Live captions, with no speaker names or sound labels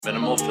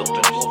Minimal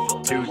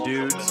filters. Two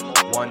dudes,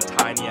 one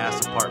tiny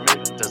ass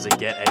apartment. Does it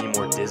get any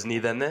more Disney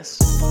than this?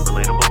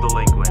 Relatable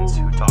delinquents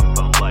who talk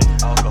about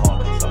life,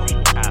 alcohol consumption,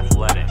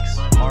 athletics,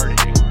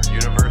 partying,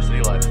 university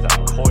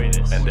lifestyle,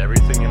 coitus, and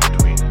everything in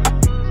between.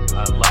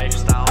 A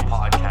lifestyle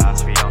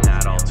podcast for young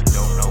adults who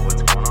don't know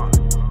what's going on.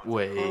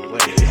 Wait.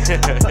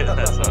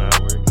 That's not how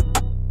it works.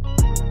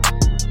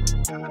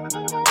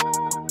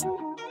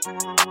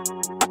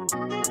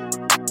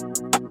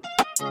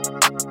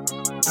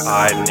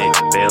 I'm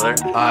Nathan Baylor.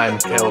 I'm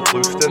Caleb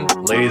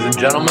Ploufton. Ladies and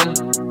gentlemen,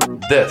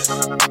 this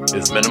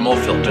is Minimal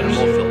Filters.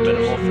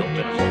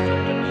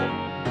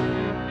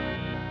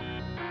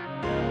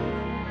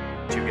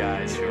 Two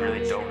guys who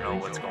really don't know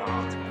what's going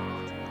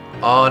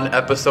on. On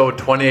episode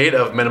 28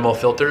 of Minimal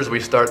Filters, we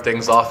start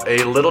things off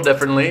a little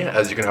differently,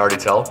 as you can already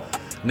tell.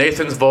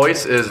 Nathan's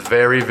voice is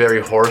very,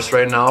 very hoarse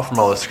right now from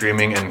all the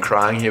screaming and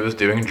crying he was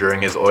doing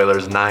during his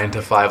Oilers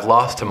 9-5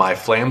 loss to my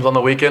Flames on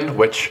the weekend,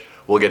 which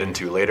we'll get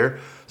into later.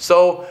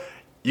 So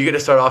you get to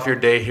start off your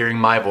day hearing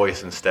my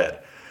voice instead.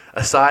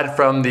 Aside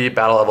from the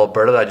Battle of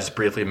Alberta that I just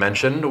briefly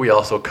mentioned, we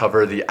also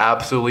cover the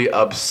absolutely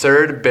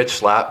absurd bitch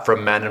slap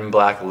from Man in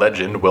Black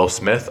legend Will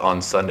Smith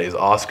on Sunday's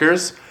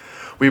Oscars.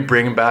 We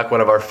bring back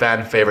one of our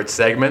fan favorite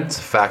segments,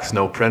 Facts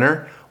No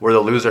Printer, where the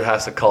loser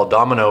has to call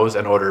Domino's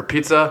and order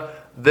pizza,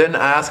 then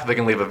ask if they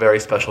can leave a very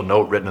special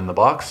note written in the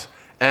box.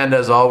 And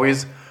as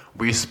always,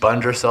 we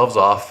sponge ourselves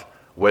off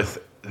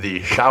with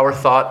the shower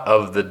thought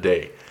of the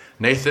day.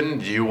 Nathan,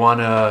 do you want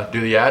to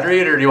do the ad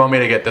read, or do you want me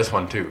to get this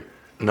one too?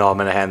 No, I'm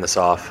going to hand this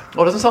off.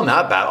 Oh, it doesn't sound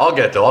that bad. I'll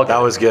get it though. That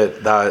was good.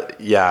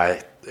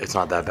 It's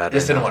not that bad.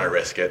 Just didn't want to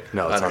risk it.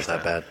 No, it's not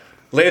that bad.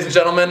 Ladies and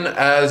gentlemen,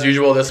 as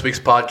usual, this week's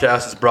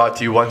podcast is brought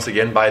to you once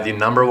again by the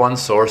number one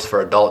source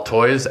for adult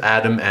toys,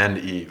 Adam and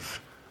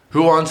Eve.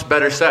 Who wants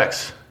better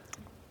sex?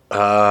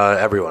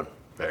 Everyone.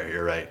 There,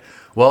 you're right.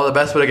 Well, the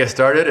best way to get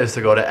started is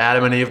to go to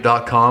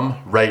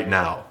adamandeve.com right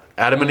now.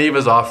 Adam and Eve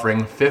is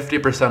offering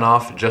 50%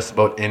 off just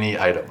about any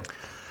item.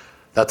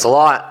 That's a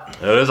lot.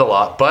 It is a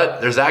lot,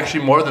 but there's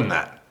actually more than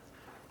that.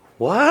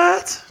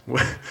 What?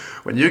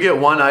 When you get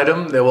one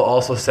item, they will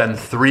also send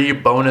 3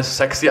 bonus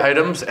sexy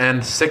items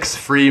and 6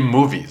 free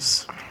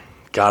movies.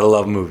 Gotta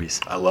love movies.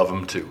 I love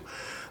them too.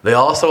 They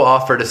also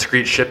offer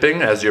discreet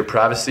shipping as your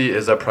privacy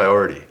is a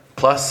priority.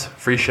 Plus,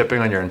 free shipping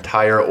on your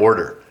entire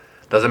order.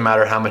 Doesn't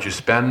matter how much you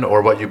spend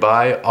or what you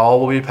buy, all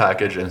will be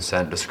packaged and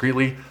sent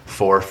discreetly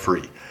for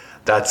free.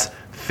 That's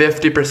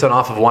 50%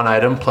 off of one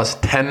item plus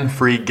 10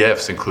 free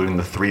gifts, including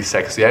the 3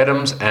 sexy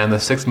items and the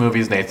 6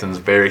 movies Nathan's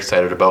very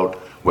excited about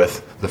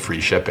with the free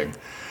shipping.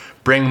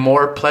 Bring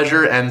more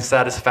pleasure and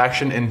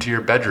satisfaction into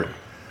your bedroom.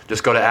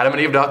 Just go to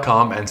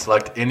adamandeve.com and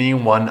select any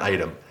one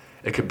item.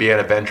 It could be an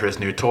adventurous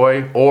new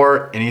toy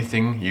or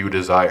anything you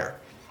desire.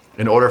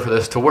 In order for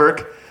this to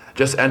work,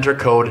 just enter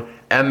code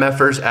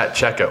MFers at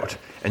checkout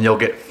and you'll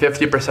get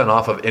 50%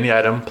 off of any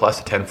item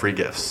plus 10 free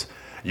gifts.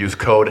 Use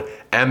code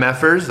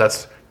MFers,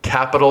 that's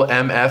capital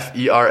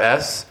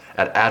MFERS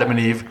at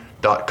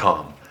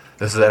adamandeve.com.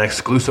 This is an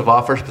exclusive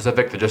offer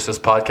specific to just this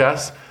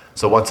podcast.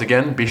 So once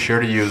again, be sure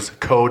to use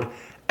code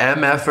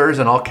MFERS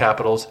in all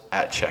capitals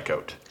at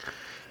checkout.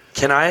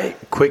 Can I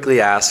quickly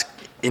ask,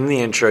 in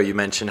the intro you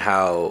mentioned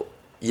how,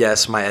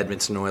 yes, my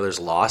Edmonton Oilers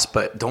lost,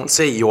 but don't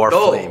say you're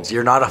Flames.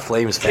 You're not a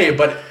Flames fan. Okay,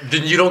 but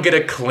then you don't get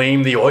to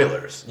claim the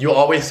Oilers. You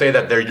always say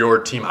that they're your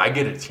team. I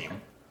get a team.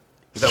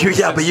 But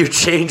you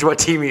change what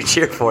team you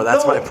cheer for.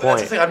 That's my point.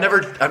 That's the thing. I've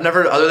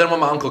never, other than when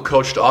my uncle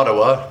coached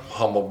Ottawa,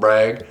 humble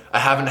brag, I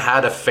haven't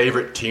had a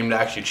favorite team to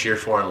actually cheer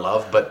for and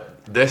love.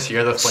 But this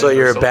year, the Flames. So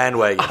you're a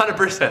bandwagon.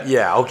 100%.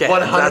 Yeah. Okay.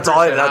 100%.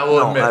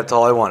 That's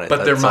all I wanted.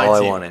 But they're my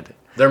team.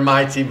 They're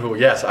my team. Who?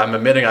 Yes, I'm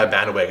admitting I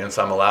bandwagon,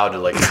 so I'm allowed to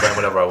claim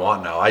whatever I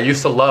want now. I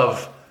used to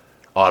love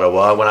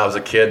Ottawa when I was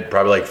a kid,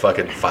 probably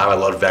fucking 5. I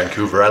loved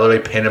Vancouver. I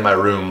literally painted my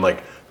room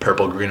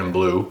purple, green, and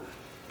blue.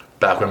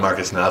 Back when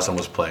Marcus Nassum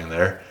was playing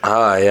there.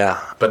 Oh, yeah.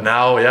 But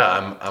now,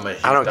 yeah, I'm a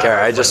huge I don't care.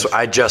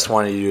 I just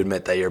wanted you to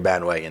admit that you're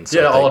bandwagon. So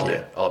yeah, I'll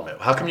admit.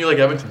 How come you like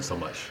Edmonton so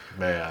much,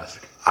 may I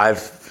ask? I've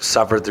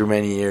suffered through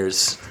many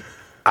years.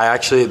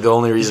 The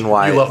only reason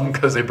why... You love them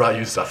because they brought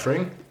you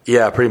suffering?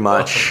 Yeah, pretty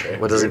much. Okay.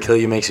 What doesn't kill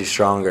you makes you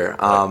stronger.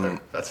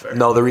 That's fair.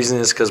 No, the reason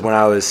is because when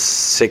I was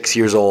 6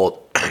 years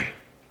old,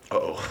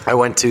 I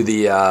went to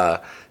the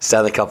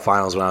Stanley Cup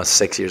Finals when I was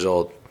 6 years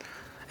old.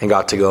 And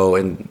got to go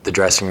in the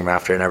dressing room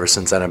after, and ever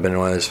since then I've been an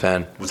Oilers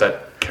fan. Was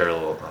that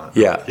Carolina?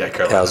 Yeah,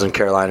 Carolina. Yeah, I was in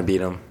Carolina, beat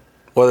them.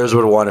 Oilers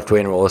would have won if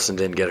Dwayne Rollison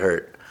didn't get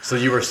hurt. So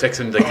you were 6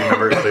 and do you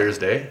remember it clear as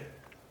day?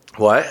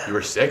 What? You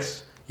were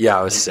 6? Yeah,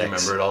 I was 6. Do you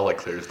remember it all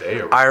clear as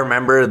day? Or I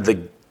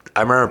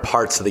remember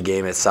parts of the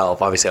game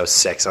itself. Obviously, I was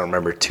 6. I don't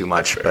remember too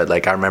much, but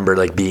I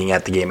remember being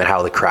at the game and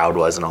how the crowd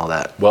was and all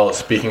that. Well,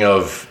 speaking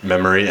of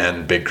memory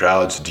and big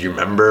crowds, do you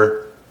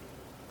remember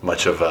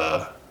much of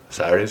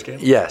Saturday's game?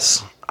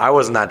 Yes. I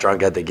wasn't that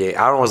drunk at the game.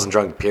 I wasn't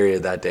drunk,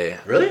 period, that day.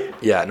 Really?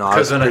 Yeah, no, I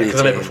was pretty Because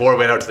the night tame. before we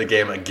went out to the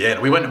game again.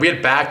 We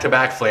had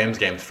back-to-back Flames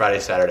games, Friday,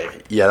 Saturday.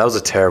 Yeah, that was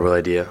a terrible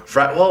idea.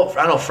 Well, I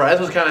don't know.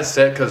 Fridays was kind of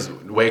sick because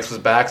Wakes was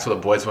back, so the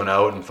boys went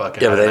out and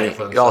fucking. Yeah, had but a then night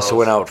for you also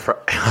went themselves.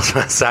 out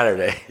on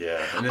Saturday.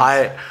 Yeah. And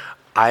then-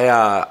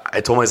 I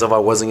told myself I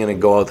wasn't going to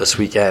go out this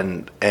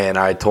weekend, and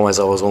I told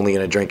myself I was only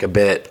going to drink a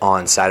bit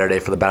on Saturday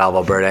for the Battle of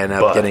Alberta. I ended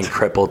up But- getting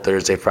crippled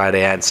Thursday,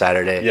 Friday, and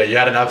Saturday. Yeah, you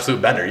had an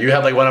absolute bender. You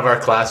had like one of our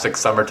classic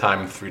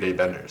summertime 3-day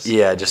benders.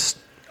 Yeah, just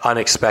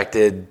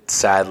unexpected,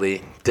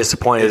 sadly.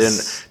 Disappointed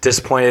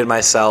in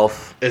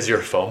myself. Is your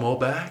FOMO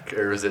back,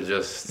 or is it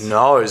just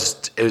No, it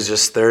was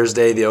just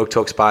Thursday. The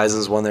Okotoks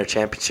Bisons won their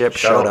championship.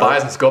 shout out Showed up.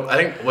 Bisons? Go. I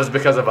think was it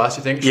because of us.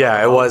 You think?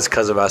 Yeah, it was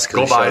because of us,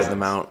 Go because we shouted Bisons.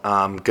 them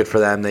out. Good for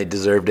them. They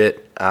deserved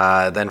it.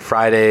 Then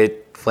Friday,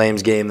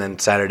 Flames game. Then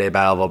Saturday,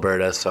 Battle of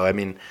Alberta. So, I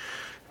mean,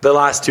 the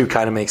last two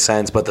kind of make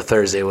sense, but the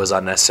Thursday was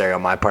unnecessary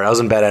on my part. I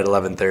was in bed at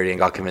 11:30 and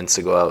got convinced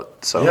to go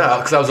out. So Yeah,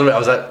 because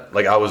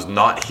I was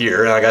not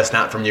here, and I got a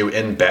snap from you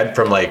in bed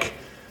from like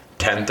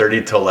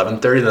 10:30 to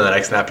 11:30. Then the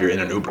next snap you're in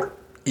an Uber.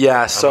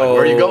 Yeah, I'm so like,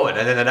 where are you going?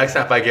 And then the next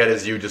snap I get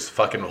is you just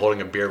fucking holding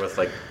a beer with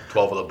like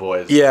 12 of the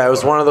boys. Yeah, it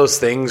was one of those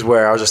things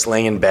where I was just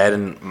laying in bed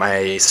and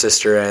my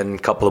sister and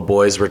a couple of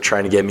boys were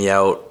trying to get me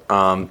out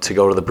to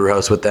go to the brew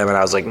house with them, and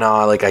I was like,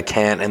 no, like I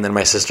can't. And then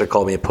my sister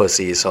called me a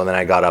pussy, so then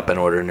I got up and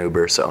ordered an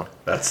Uber. So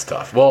That's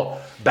tough. Well,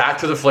 back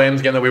to the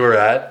Flames game that we were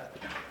at.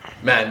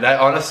 Man, that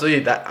honestly,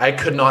 that I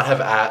could not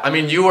have I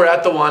mean, you were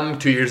at the one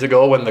 2 years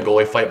ago when the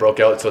goalie fight broke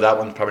out, so that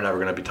one's probably never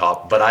going to be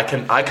top. But I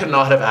could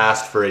not have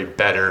asked for a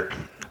better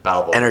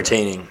Battle Bowl.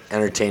 entertaining.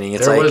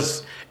 It's There like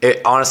was-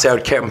 honestly, I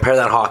would compare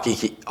that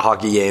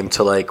hockey game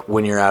to like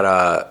when you're at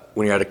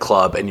a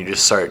club and you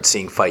just start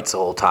seeing fights the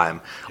whole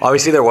time.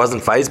 Obviously, there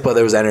wasn't fights, but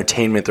there was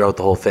entertainment throughout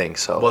the whole thing.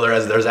 So Well,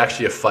 there's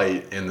actually a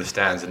fight in the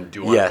stands, and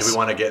do we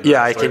want to get into yeah,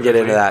 that I story can get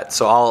into quickly? that.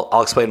 So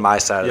I'll explain my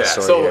side of Yeah, the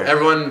story so here.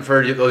 everyone,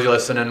 for those of you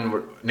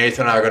listening,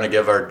 Nathan and I are going to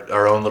give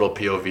our own little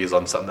POVs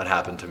on something that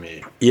happened to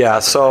me. Yeah,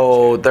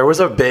 so there was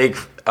a big.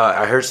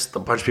 I heard a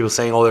bunch of people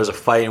saying, "Oh, there's a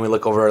fight," and we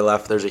look over our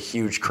left. There's a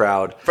huge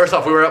crowd. First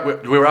off, we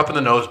were up in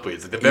the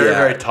nosebleeds, like the very,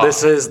 very top.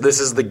 This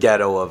is the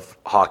ghetto of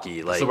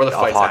hockey, like where the of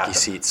fights hockey happen.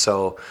 seats.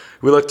 So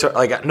we look to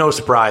like no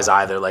surprise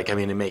either. Like I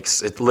mean,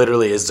 it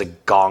literally is a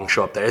gong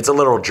show up there. It's a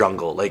literal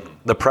jungle. Like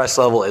the press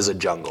level is a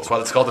jungle. That's why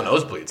it's called the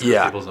nosebleeds. 'Cause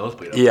Yeah, people's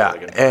nosebleed. up yeah.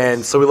 there, like,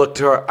 And so I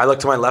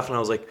looked to my left and I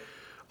was like,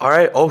 all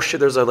right, oh shit,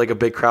 there's a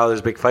big crowd.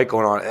 There's a big fight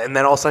going on. And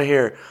then all of a sudden I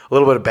hear a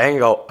little bit of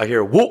bang. I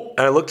hear whoop,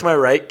 and I look to my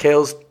right.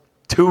 Kale's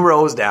 2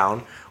 rows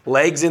down,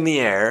 legs in the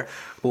air,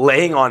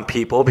 laying on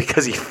people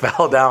because he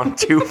fell down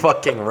 2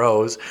 fucking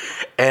rows.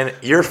 And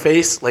your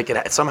face, like it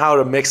had somehow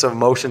a mix of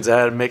emotions. It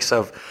had a mix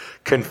of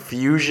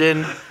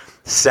confusion,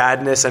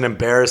 sadness, and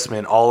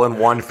embarrassment all in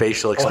one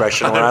facial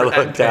expression when I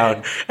looked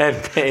down, and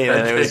pain.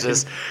 And it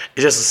was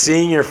just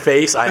seeing your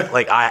face.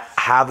 I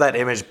have that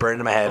image burned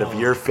in my head of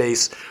your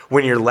face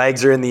when your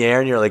legs are in the air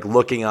and you're like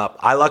looking up.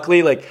 I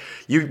luckily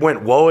you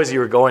went whoa as you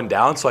were going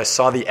down, so I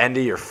saw the end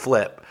of your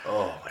flip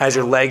as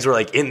your legs were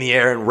like in the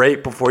air and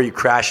right before you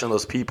crashed into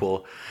those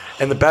people.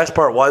 And the best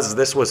part was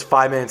this was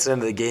 5 minutes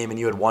into the game and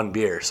you had 1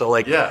 beer. So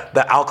Yeah.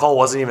 the alcohol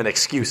wasn't even an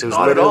excuse. It was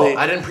Not at literally all.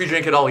 I didn't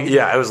pre-drink at all either.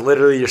 yeah, it was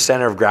literally your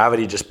center of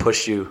gravity just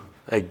pushed you.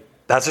 Like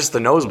that's just the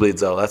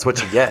nosebleeds though. That's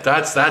what you get.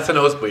 That's a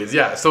nosebleeds.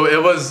 Yeah. So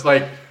it was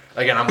like,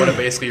 again, I'm going to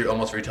basically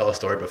almost retell a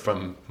story, but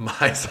from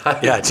my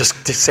side. Yeah,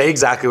 just to say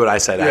exactly what I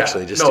said. Yeah.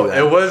 Actually, just no, do that.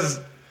 it was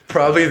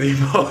probably the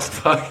most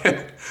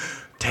fucking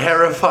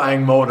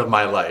terrifying moment of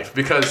my life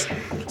because,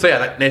 so yeah,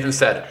 like Nathan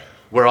said,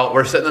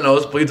 we're sitting in the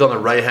nosebleeds on the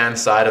right hand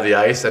side of the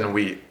ice, and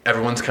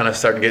everyone's kind of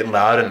starting getting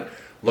loud and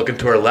looking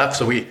to our left.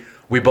 So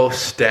we both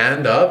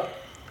stand up.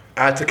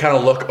 I had to kind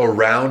of look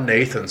around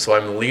Nathan, so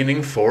I'm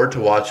leaning forward to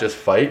watch this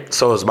fight.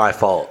 So it was my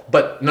fault.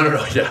 But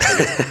no, yeah.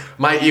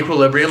 My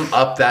equilibrium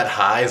up that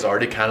high is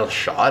already kind of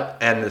shot,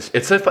 and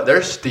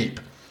they're steep.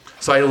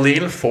 So I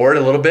leaned forward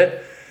a little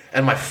bit,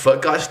 and my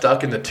foot got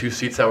stuck in the 2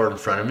 seats that were in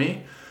front of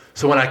me.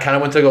 So when I kind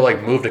of went to go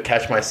move to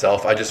catch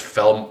myself, I just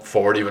fell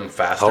forward even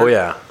faster. Oh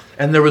yeah.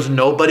 And there was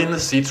nobody in the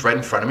seats right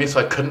in front of me, so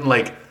I couldn't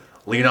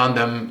lean on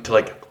them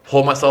to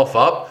hold myself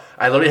up.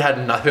 I literally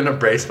had nothing to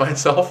brace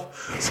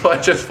myself, so I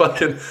just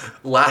fucking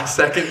last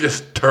second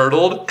just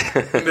turtled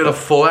and did a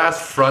full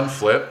ass front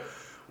flip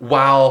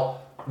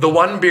while the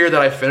 1 beer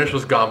that I finished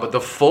was gone, but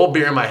the full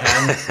beer in my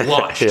hand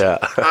launched. Yeah.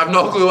 I have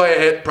no clue why I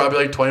hit,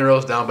 probably 20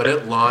 rows down, but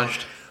it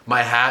launched.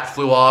 My hat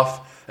flew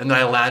off, and then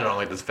I landed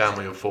on this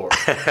family of 4.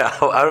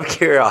 Out of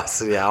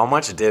curiosity, how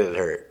much did it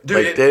hurt?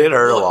 Dude, did it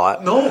hurt a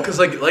lot? No, because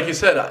like you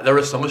said, there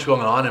was so much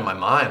going on in my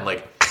mind.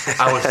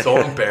 I was so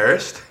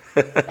embarrassed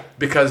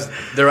because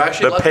there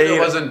actually The luckily pain,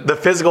 there wasn't. the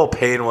physical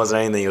pain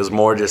wasn't anything. It was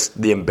more just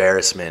the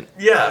embarrassment.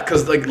 Yeah,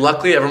 because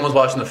luckily everyone was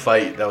watching the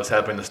fight that was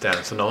happening in the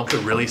stands, so no one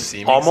could really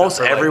see me. Almost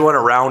except for, everyone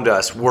around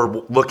us were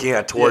looking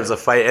towards Yeah.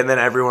 the fight, and then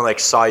everyone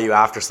saw you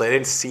after, so they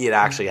didn't see it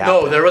actually happen.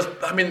 No, there was.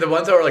 I mean, the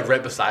ones that were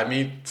right beside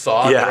me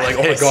saw. Yeah, They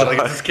were oh my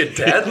god, is this kid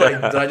dead?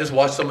 Did I just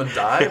watch someone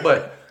die?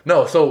 But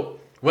no. So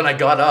when I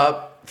got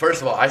up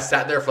First of all, I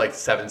sat there for like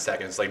 7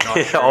 seconds, like not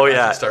sure Oh if I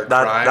yeah, should start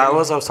crying. that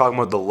was I was talking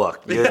about the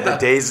look. You had the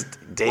days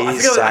I think I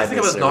was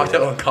sadness knocked or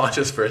out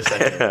unconscious for a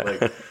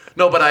second. Like,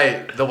 no,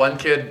 but the one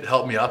kid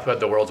helped me up who had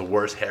the world's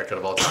worst haircut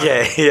of all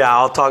time. Yeah,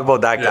 I'll talk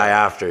about that guy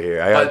after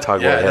here. I gotta talk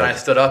about and then him. I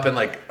stood up and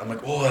like I'm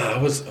like, oh,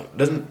 that was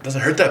doesn't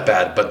hurt that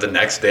bad. But the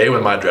next day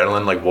when my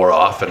adrenaline like wore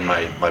off and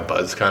my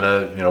buzz kind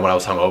of when I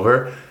was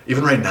hungover,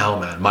 even right now,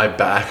 man, my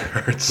back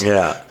hurts.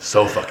 Yeah,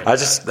 so fucking.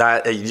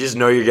 You just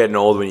know you're getting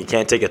old when you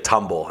can't take a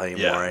tumble anymore.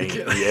 Yeah, Right?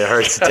 It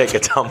hurts to take a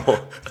tumble.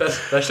 That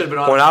should have been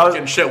on When the I was-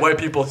 fucking shit white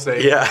people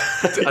say. Yeah,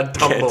 a tumble.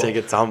 Can't take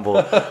a tumble.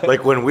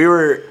 Like when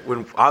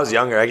I was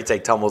younger, I could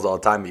take tumbles all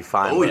the time, and be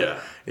fine. Oh, but yeah.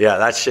 Yeah,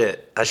 that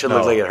shit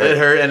looked like it hurt. It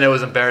hurt and it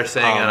was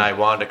embarrassing and I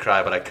wanted to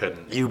cry but I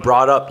couldn't. You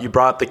brought up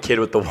the kid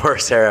with the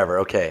worst hair ever.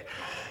 Okay,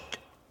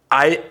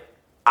 I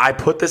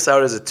put this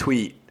out as a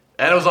tweet.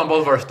 And it was on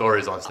both of our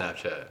stories on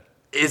Snapchat.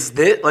 Is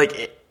this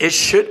like it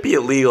should be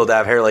illegal to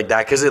have hair like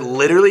that because it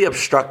literally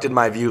obstructed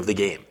my view of the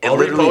game. I'll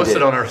repost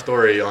it on our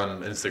story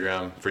on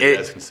Instagram for you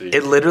guys can see.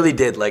 It literally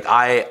did. Like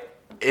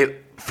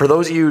for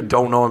those of you who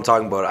don't know what I'm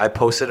talking about, I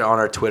posted it on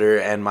our Twitter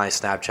and my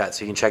Snapchat,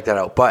 so you can check that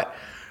out. But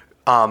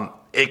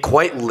it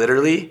quite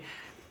literally,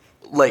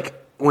 like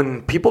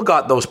when people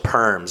got those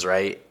perms,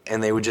 right,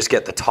 and they would just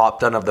get the top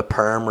done of the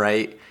perm,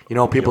 right? You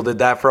know, people did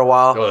that for a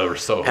while. Oh, they were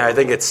so and I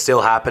think it's still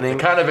happening.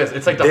 It kind of is.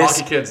 It's like the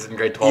hockey kids in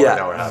grade 12 right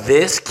now are having.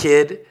 This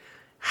kid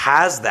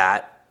has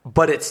that,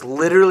 but it's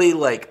literally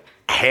like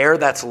hair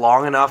that's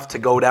long enough to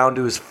go down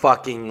to his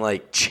fucking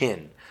like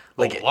chin.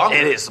 Like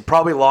it is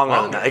probably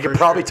longer than that. It could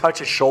probably touch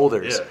his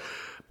shoulders. Yeah.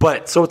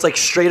 But so it's like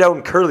straight out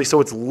and curly,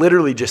 so it's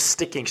literally just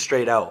sticking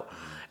straight out.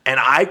 And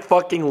I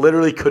fucking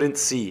literally couldn't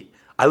see.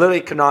 I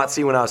literally could not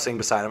see when I was sitting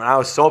beside him, and I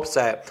was so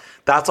upset.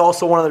 That's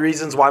also one of the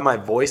reasons why my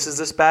voice is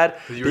this bad.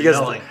 Because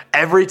yelling.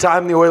 every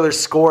time the Oilers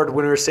scored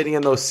when we were sitting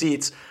in those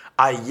seats,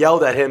 I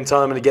yelled at him,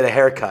 telling him to get a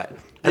haircut.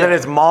 And then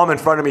his mom in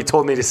front of me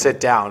told me to sit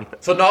down.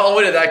 So not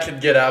only did that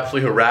kid get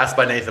absolutely harassed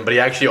by Nathan, but he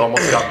actually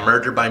almost got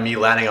murdered by me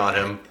landing on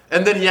him.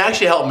 And then he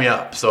actually helped me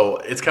up. So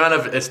it's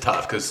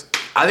tough because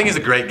I think he's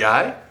a great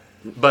guy,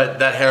 but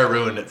that hair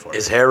ruined it for him.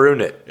 His hair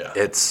ruined it.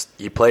 Yeah.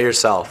 You play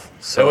yourself.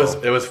 So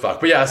It was fucked.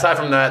 But yeah, aside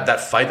from that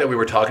fight that we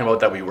were talking about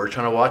that we were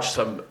trying to watch,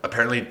 some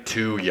apparently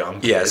 2 young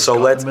kids got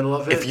in the middle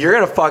of it. If you're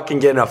gonna fucking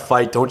get in a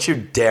fight, don't you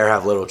dare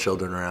have little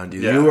children around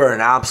you. Yeah. You are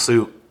an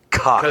absolute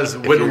cock. Because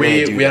when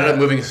we ended up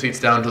moving seats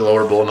down to the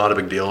lower bowl, not a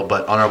big deal.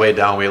 But on our way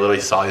down, we literally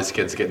saw these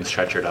kids getting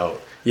stretchered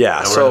out. Yeah,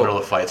 and we're in the middle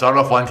of a fight. So I don't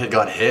know if one kid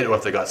got hit or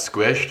if they got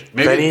squished.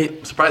 Maybe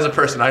I'm surprised the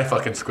person I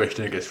fucking squished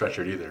didn't get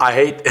stretchered either. I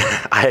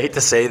hate to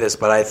say this,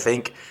 but I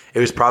think it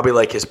was probably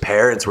like his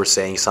parents were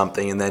saying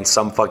something, and then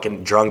some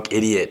fucking drunk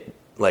idiot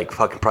like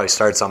fucking probably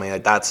started something.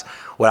 Like that's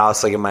what I was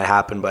thinking might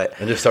happen. But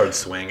and just started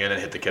swinging and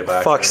hit the kid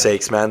back. Fuck's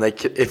sakes, man!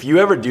 Like if you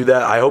ever do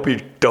that, I hope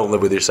you don't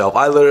live with yourself.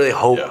 I literally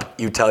hope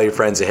you tell your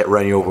friends to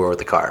run you over with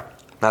the car.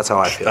 That's how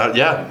I feel.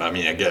 I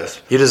mean, I guess.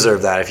 You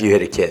deserve that if you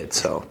hit a kid,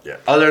 so. Yeah.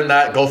 Other than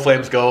that, go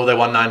Flames go. They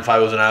won 9-5.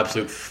 It was an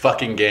absolute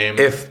fucking game.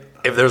 If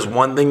there's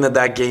one thing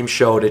that game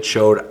showed, it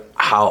showed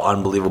how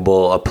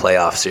unbelievable a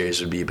playoff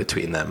series would be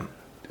between them.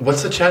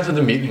 What's the chance of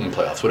them meeting in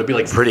playoffs? Would it be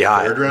like pretty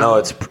high? Third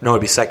round? No,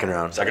 it'd be second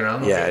round. Second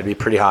round? Yeah, Okay. it'd be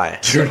pretty high.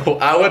 Dude,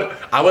 I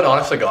would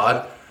honestly,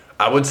 God,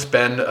 I would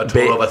spend a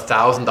total of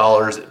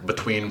 $1,000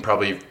 between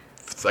probably,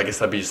 I guess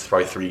that'd be just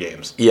probably 3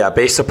 games. Yeah,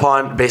 based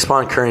upon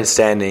current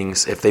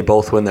standings, if they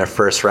both win their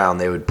first round,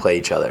 they would play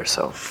each other.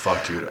 So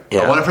fuck, dude.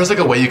 Yeah. I wonder if there's like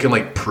a way you can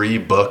like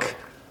pre-book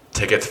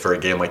tickets for a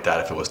game like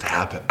that if it was to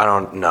happen. I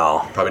don't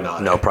know. Probably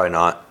not. No, probably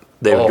not.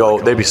 They would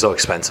go. They'd be so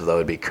expensive though.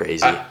 It'd be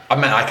crazy. I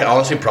mean, I can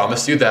honestly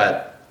promise you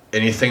that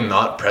anything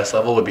not press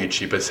level would be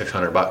cheap as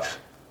 $600.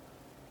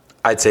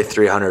 I'd say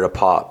 $300 a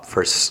pop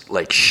for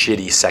like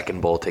shitty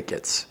second bowl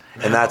tickets.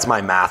 And that's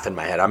my math in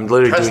my head. I'm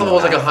literally Press doing level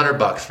was like $100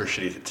 $100 for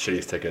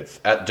shitty tickets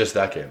at just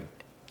that game.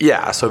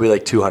 Yeah, so it'd be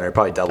like $200,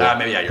 probably double.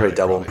 Maybe you're probably right,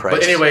 double in price.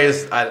 But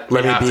anyways, we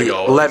have to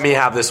go. Let me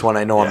have this one.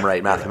 I know I'm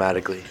right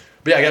mathematically.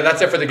 But yeah,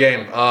 that's it for the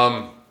game.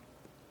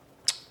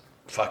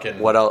 Fucking.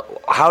 What else?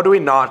 How do we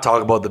not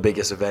talk about the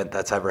biggest event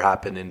that's ever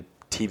happened in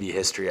TV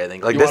history? I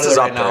think like You this wanna is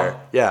do it up right there.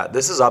 now? Yeah,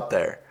 this is up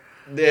there.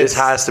 This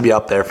has to be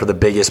up there for the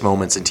biggest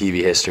moments in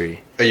TV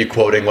history. Are you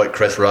quoting what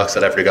Chris Rock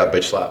said after he got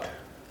bitch slapped?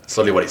 That's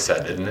literally what he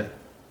said, didn't it?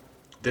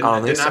 Didn't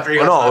after he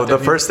got slapped, the didn't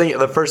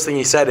he? first thing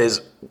he said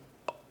is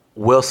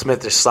Will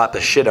Smith just slapped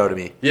the shit out of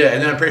me. Yeah,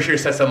 and then I'm pretty sure he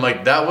said something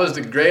like, that was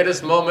the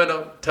greatest moment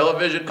of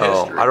television history.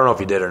 I don't know if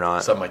he did or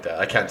not. Something like that.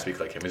 I can't speak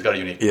like him. He's got a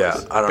unique Yeah,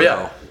 voice. I don't But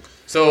know.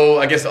 So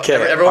I guess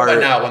everyone by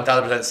our- now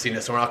 1,000% seen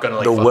it, so we're not going to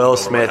like The fucking Will go over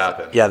Smith, what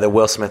happened. the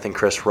Will Smith and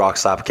Chris Rock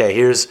slap.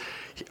 Okay,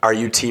 are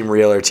you team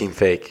real or team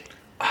fake?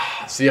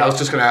 See, I was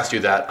just going to ask you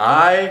that.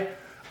 I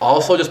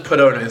also just put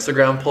out an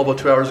Instagram poll about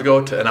 2 hours ago,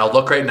 and I'll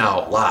look right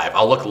now live.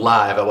 I'll look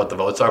live at what the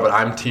votes are, but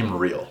I'm team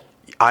real.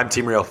 I'm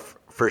team real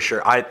for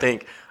sure. I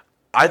think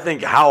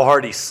how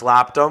hard he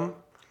slapped him.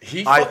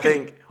 Man,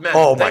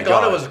 oh my thank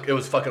God it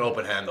was fucking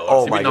open hand though.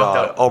 Oh He'd my be knocked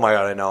god. out. Oh my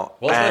god, I know.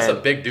 Will Smith's And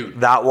a big dude.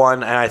 That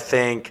one, and I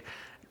think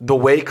the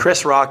way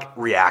Chris Rock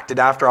reacted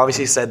after,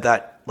 obviously said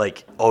that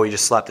like, oh, he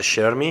just slapped the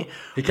shit out of me.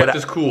 He kept But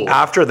his cool.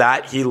 After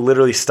that, he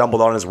literally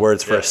stumbled on his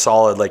words for a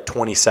solid like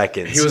 20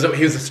 seconds. He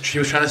was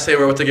trying to say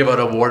we're about to give out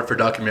an award for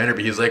documentary,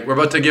 but he's like, we're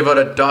about to give out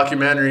a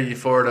documentary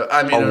for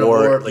an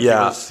award. Like,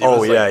 yeah. He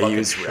was He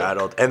was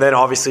rattled. And then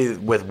obviously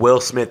with Will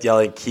Smith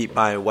yelling, "Keep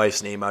my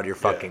wife's name out of your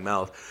fucking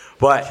mouth."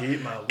 But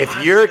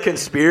if you're a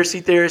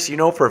conspiracy theorist, you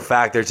know for a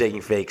fact they're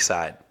taking fake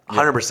side.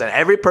 100%.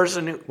 Every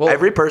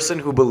person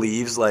who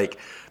believes like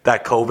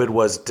that COVID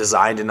was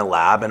designed in a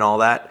lab and all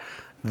that,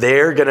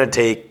 they're gonna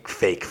take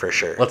fake for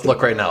sure. Let's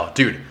look right now,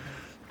 dude.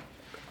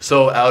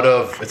 So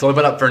it's only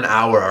been up for an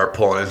hour, our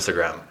poll on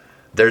Instagram.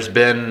 There's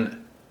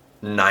been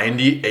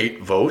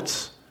 98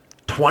 votes.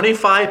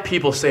 25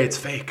 people say it's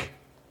fake.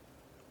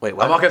 Wait,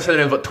 what? I'm not gonna say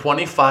their names, but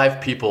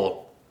 25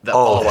 people that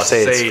all of us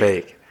say it's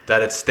fake.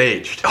 That it's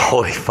staged.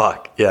 Holy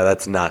fuck. Yeah,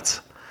 that's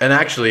nuts. And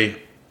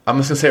actually, I'm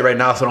just gonna say it right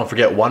now so I don't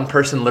forget. One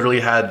person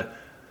literally had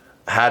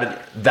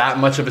that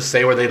much of a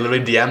say where they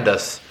literally DM'd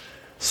us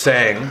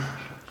saying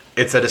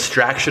it's a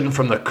distraction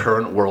from the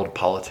current world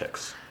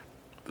politics.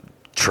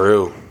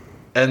 True.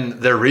 And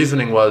their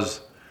reasoning was,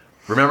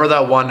 remember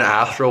that one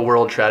Astro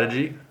World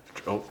tragedy?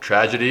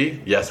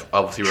 Yes,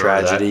 obviously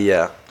remember Tragedy, that.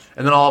 yeah.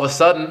 And then all of a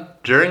sudden,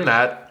 during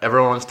that,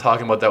 everyone was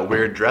talking about that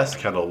weird dress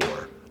Kendall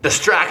wore.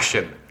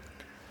 Distraction.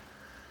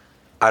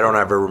 I don't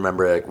ever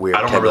remember a weird. I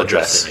don't remember the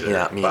dress thing either.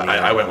 Yeah, me but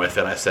neither. I went with it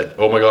and I said,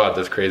 oh my God,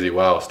 that's crazy.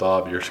 Wow,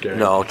 stop. You're scary.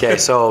 No, okay.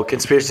 So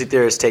conspiracy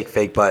theorists take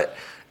fake, but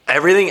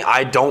everything,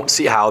 I don't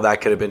see how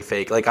that could have been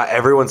fake. Like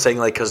everyone's saying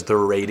like because the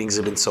ratings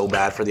have been so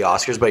bad for the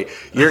Oscars, but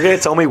you're going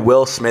to tell me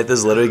Will Smith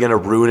is literally going to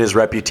ruin his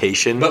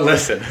reputation? But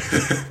listen.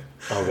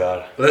 Oh,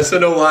 God.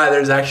 Listen to why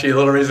there's actually a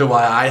little reason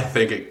why I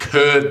think it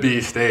could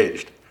be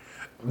staged.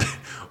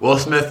 Will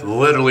Smith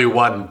literally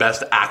won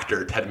Best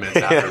Actor 10 minutes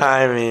after. Yeah,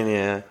 I mean,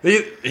 yeah.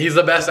 He's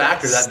the best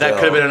actor. That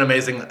could have been an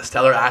amazing,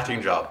 stellar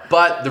acting job.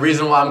 But the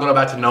reason why I'm going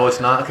back to no, it's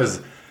not,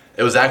 because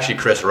it was actually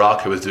Chris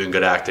Rock who was doing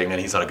good acting, and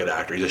he's not a good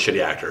actor. He's a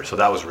shitty actor, so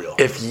that was real.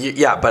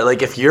 But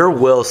like if you're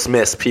Will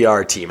Smith's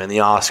PR team and the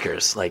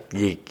Oscars, like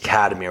the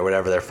Academy or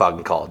whatever they're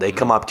fucking called, they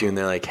come up to you and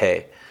they're like,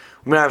 hey,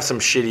 we're gonna have some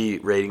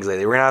shitty ratings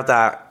lately. We're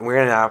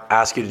gonna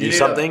ask you to do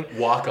something.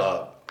 Walk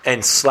up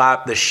and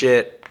slap the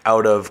shit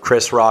out of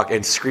Chris Rock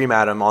and scream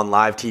at him on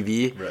live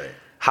TV. Right.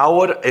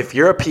 If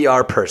you're a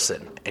PR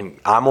person, and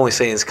I'm only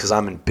saying this because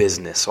I'm in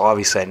business, so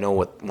obviously I know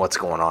what's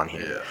going on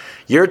here. Yeah.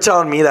 You're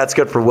telling me that's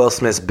good for Will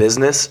Smith's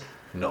business?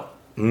 No,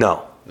 I'm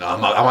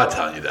not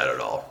telling you that at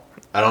all.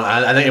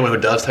 I think anyone who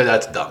does tell you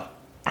that's dumb.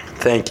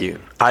 Thank you.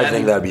 I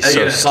think that'd be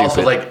so it's stupid.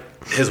 Also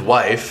like his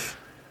wife.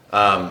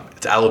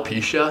 It's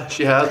alopecia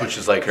she has, which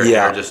is like her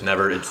hair just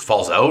never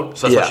falls out,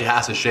 so that's why she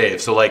has to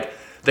shave. So like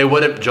they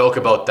wouldn't joke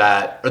about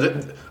that,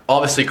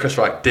 obviously Chris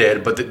Rock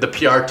did, but the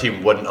PR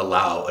team wouldn't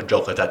allow a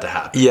joke like that to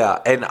happen. Yeah,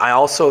 and I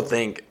also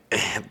think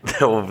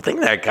the thing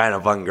that kind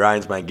of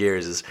grinds my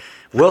gears is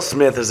Will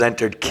Smith has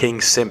entered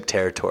King Simp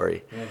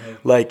territory.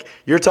 Mm-hmm. Like,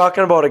 you're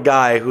talking about a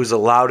guy who's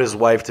allowed his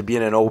wife to be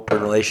in an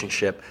open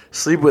relationship,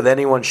 sleep with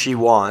anyone she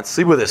wants,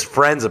 sleep with his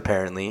friends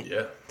apparently.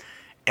 Yeah.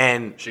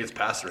 And she gets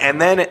past her.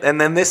 And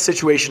then this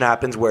situation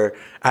happens where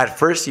at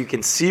first you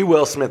can see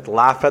Will Smith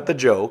laugh at the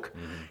joke.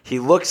 Mm-hmm. He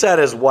looks at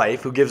his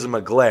wife, who gives him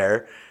a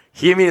glare.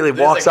 He immediately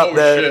walks up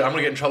there. Shit, I'm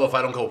gonna get in trouble if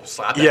I don't go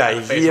slap that guy in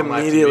the face. He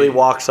immediately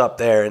walks up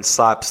there and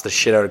slaps the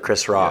shit out of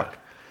Chris Rock.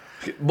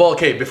 Yeah. Well,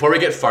 okay, before we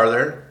get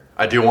farther,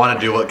 I do want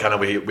to do what kind of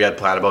we had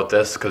planned about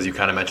this, because you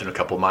kind of mentioned a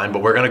couple of mine,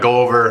 but we're gonna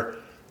go over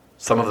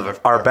some of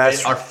our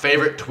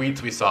favorite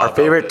tweets we saw. Our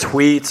favorite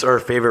tweets or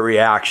favorite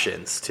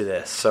reactions to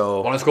this.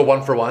 So want to go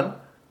one for one?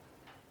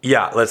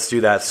 Yeah, let's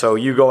do that. So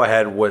you go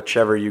ahead,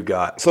 whichever you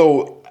got.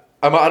 So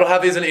I don't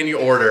have these in any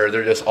order.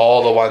 They're just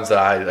all the ones that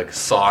I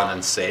saw and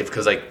then saved,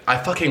 because I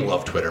fucking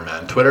love Twitter,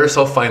 man. Twitter is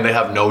so funny. They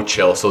have no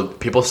chill, so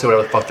people say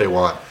whatever the fuck they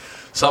want.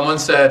 Someone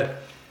said,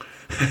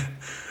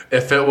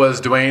 if it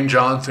was Dwayne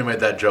Johnson who made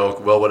that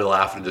joke, Will would have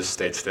laughed and just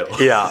stayed still.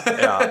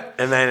 Yeah.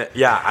 And then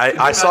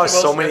I saw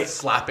so many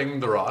slapping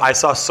The Rock. I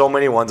saw so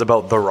many ones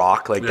about The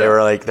Rock. Like they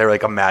were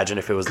like imagine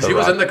if it was The Rock. He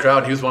was in the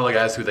crowd. He was one of the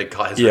guys who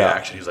caught his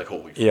reaction. He was like,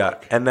 holy fuck. Yeah.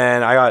 And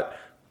then I got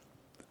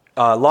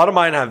a lot of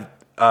mine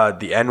have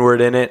the N-word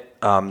in it.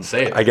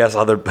 Say it. I guess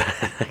other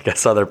black.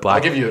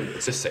 I'll give you.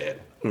 Just say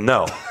it.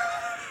 No.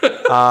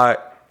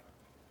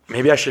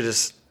 Maybe I should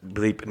just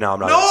bleep. No, I'm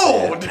not.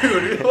 No,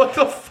 dude. What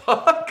the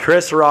fuck?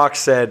 Chris Rock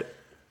said,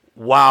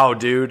 "Wow,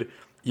 dude.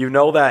 You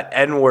know that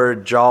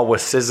N-word jaw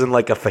was sizzling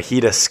like a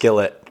fajita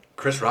skillet."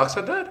 Chris Rock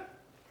said that?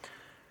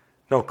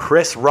 No,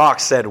 Chris Rock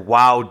said,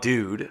 "Wow,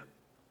 dude."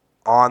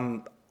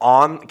 On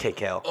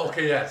KKL.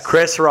 Okay, yes.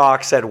 Chris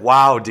Rock said,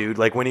 "Wow, dude,"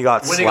 like when he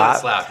got slapped. When he got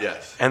slapped,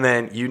 yes. And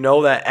then you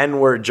know that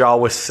N-word jaw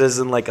was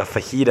sizzling like a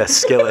fajita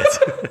skillet.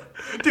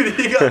 Dude,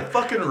 he got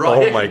fucking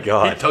right. Oh my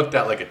God. He took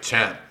that like a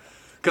champ.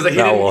 Because he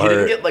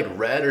didn't get like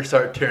red or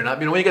start tearing up.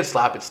 You know when you get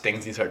slapped, it stings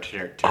and you start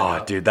tearing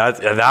up. Oh, dude,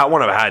 that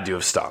one had to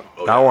have stung.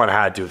 That one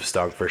had to have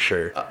stung for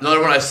sure.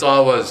 Another one I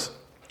saw was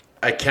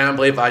I can't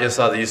believe I just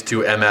saw these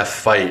two MF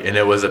fight, and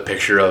it was a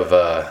picture of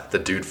the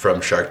dude from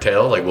Shark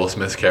Tale, like Will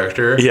Smith's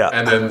character,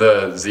 and then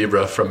the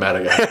zebra from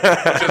Madagascar,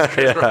 which is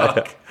Chris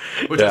Rock,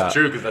 which is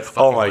true because that's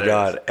fucking hilarious.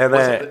 God! And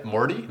then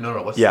Morty? No,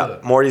 what's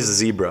Morty's a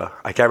zebra.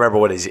 I can't remember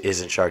what he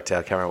is in Shark Tale.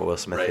 I can't remember what Will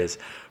Smith is,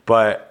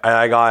 but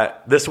I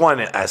got this one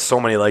has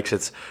so many likes.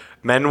 It's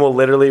men will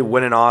literally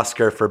win an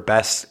Oscar for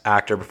best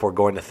actor before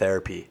going to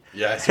therapy.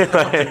 Yeah, I see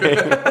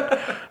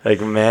that. Like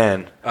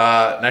man.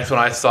 Next one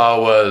I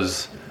saw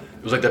was.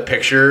 It was like the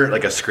picture,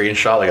 like a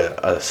screenshot, like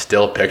a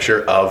still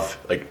picture of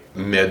like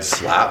mid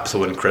slap. So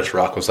when Chris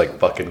Rock was like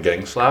fucking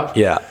getting slapped.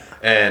 Yeah.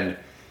 And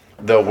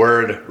the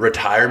word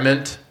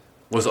retirement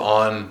was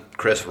on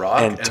Chris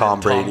Rock. And Tom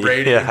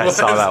Brady. Yeah, I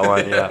saw that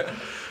one. Yeah.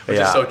 Which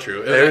is so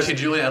true. It was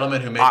actually Julian Edelman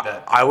who made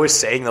that. I was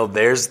saying though,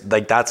 there's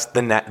like,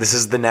 this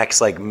is the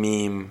next like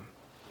meme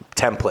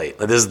template.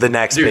 Like, this is the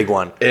next big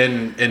one.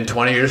 In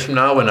 20 years from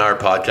now, when our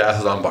podcast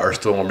is on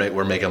Barstool and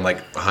we're making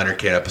like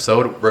 100K an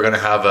episode, we're going to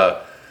have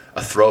a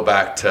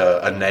throwback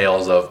to a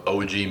nails of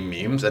OG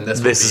memes, and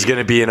this is going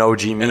to be an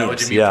OG meme. An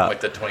OG meme from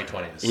like the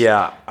 2020s.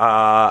 Yeah,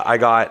 I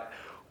got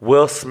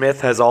Will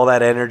Smith has all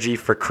that energy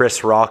for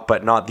Chris Rock,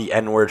 but not the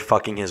N-word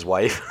fucking his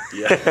wife.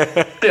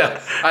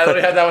 Yeah. I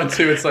literally had that one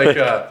too. It's like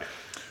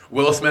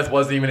Will Smith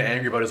wasn't even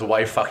angry about his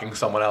wife fucking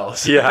someone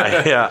else.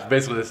 Yeah. It's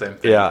basically the same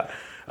thing. Yeah.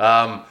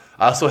 I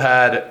also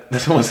had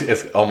this one.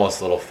 It's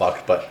almost a little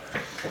fucked, but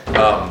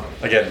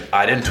again,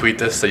 I didn't tweet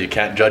this, so you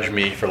can't judge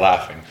me for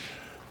laughing.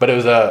 But it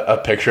was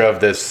a picture of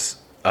this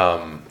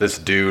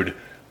dude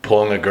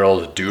pulling a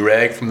girl's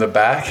do-rag from the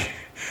back.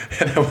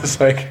 And it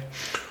was like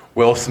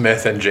Will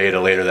Smith and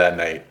Jada later that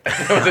night.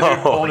 It was a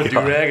dude pulling a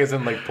do-rag as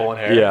in like pulling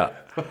hair. Yeah.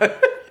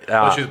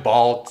 Well, she's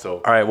bald,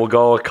 so. All right, we'll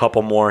go a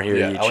couple more here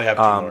each. I only have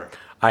two more.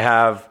 I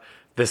have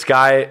this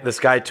guy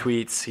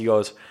tweets, he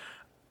goes,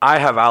 I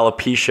have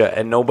alopecia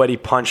and nobody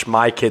punched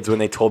my kids when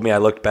they told me I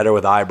looked better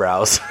with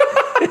eyebrows.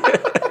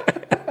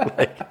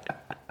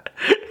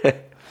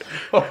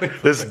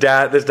 This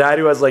dad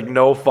who has like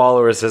no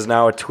followers has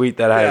now a tweet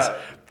that has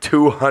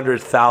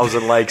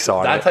 200,000 likes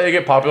on That's how you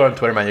get popular on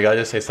Twitter, man. You gotta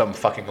just say something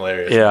fucking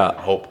hilarious. Yeah.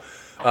 I hope.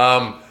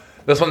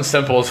 This one's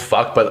simple as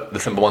fuck, but the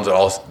simple ones are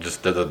all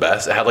just the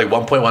best. It had like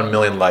 1.1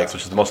 million likes,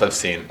 which is the most I've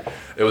seen.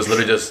 It was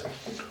literally just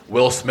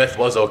Will Smith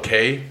was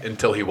okay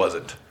until he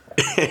wasn't.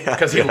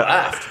 Because he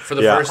laughed for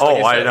the first.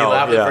 Like he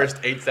laughed the first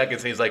 8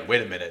 seconds, and he's like,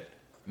 "Wait a minute,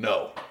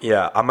 no."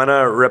 Yeah, I'm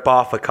gonna rip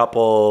off a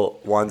couple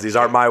ones. These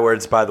aren't my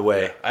words, by the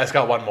way. I just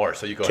got one more,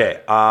 so you go ahead.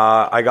 Okay,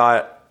 I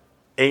got.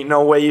 Ain't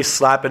no way you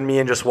slapping me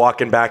and just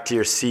walking back to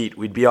your seat.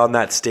 We'd be on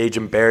that stage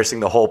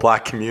embarrassing the whole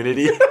black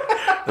community.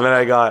 And then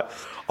I got.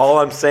 All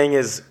I'm saying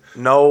is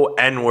no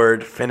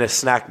N-word finna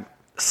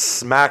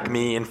smack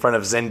me in front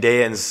of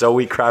Zendaya and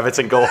Zoe Kravitz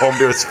and go home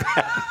to his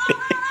family.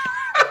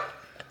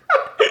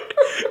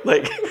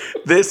 Like,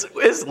 this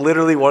is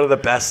literally one of the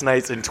best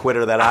nights in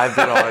Twitter that I've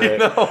been on. I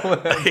know,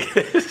 man.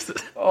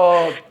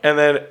 And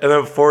then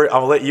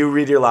I'll let you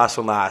read your last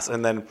one last.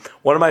 And then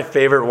one of my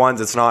favorite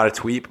ones, it's not a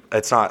tweet.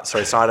 It's not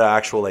an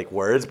actual like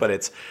words, but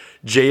it's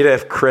Jada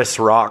if Chris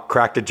Rock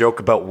cracked a joke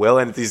about Will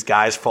and these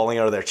guys falling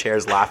out of their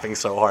chairs laughing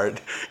so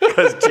hard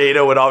because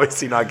Jada would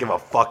obviously not give a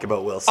fuck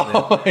about Will Smith.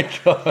 Oh my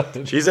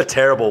God. She's a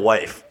terrible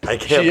wife. I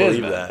can't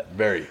believe that.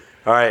 Very.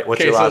 All right,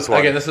 what's your last one?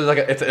 Again, this is like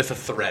it's a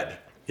thread.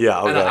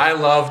 Yeah, okay. And I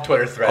love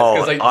Twitter threads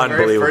because like the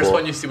very first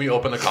one you see when you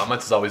open the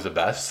comments is always the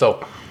best.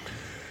 So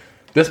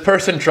this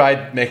person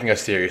tried making a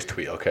serious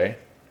tweet, okay?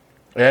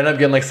 It ended up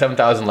getting like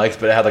 7,000 likes,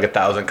 but it had like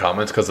 1,000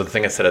 comments because of the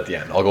thing it said at the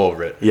end. I'll go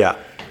over it. Yeah.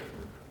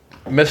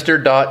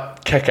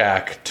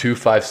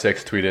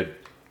 Mr.Kekak256 tweeted,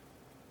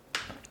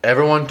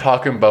 everyone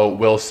talking about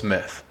Will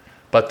Smith,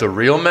 but the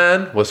real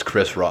man was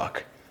Chris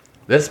Rock.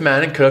 This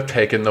man could have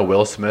taken the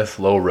Will Smith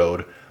low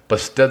road, but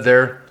stood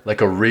there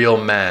like a real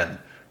man,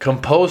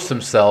 composed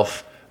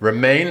himself,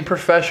 remained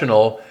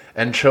professional,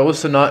 and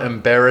chose to not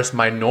embarrass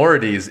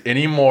minorities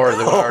any more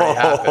than what already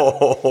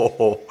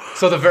happened.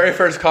 So the very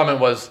first comment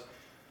was,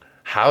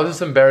 how is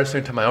this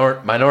embarrassing to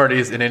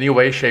minorities in any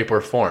way, shape, or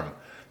form?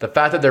 The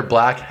fact that they're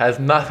black has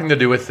nothing to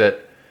do with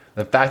it.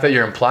 The fact that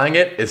you're implying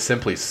it is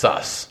simply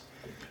sus.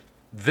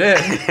 Then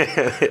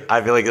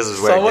I feel like this is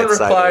where someone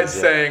replied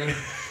saying,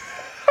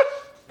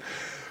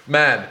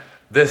 man,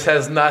 this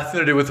has nothing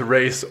to do with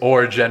race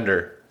or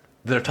gender.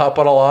 Then to top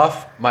it all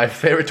off, my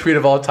favorite tweet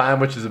of all time,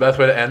 which is the best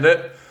way to end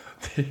it,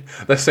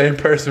 the same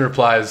person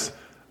replies,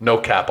 no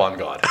cap on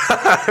God.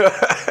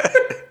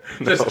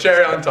 Just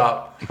cherry on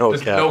top. No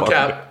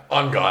cap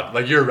on God.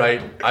 Like, you're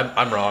right.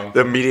 I'm wrong.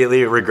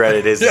 Immediately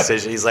regretted his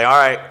decision. He's like, all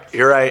right,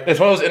 you're right. It's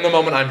one of those in the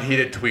moment I'm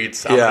heated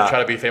tweets. I'm going to try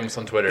to be famous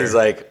on Twitter. He's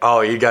like,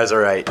 oh, you guys are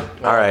right.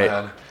 All right.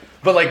 Man.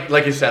 But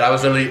like you said, I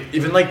was literally,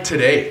 even like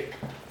today,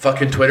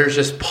 fucking Twitter's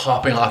just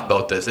popping off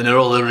about this. And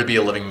it'll literally be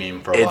a living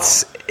meme for a while.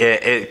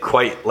 It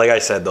quite, like I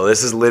said, though,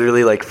 this is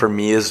literally like, for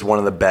me, is one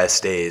of the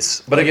best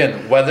days. But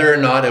again, whether or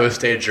not it was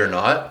staged or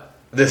not,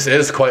 this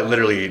is quite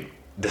literally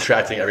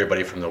distracting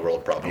everybody from the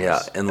world problems.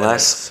 Yeah,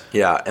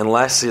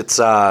 unless it's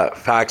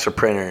fax or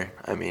printer.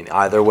 I mean,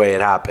 either way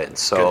it happens.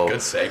 So Good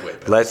segue.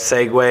 Bills. let's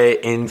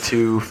segue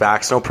into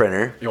fax, no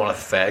printer. You want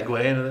to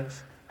fagway into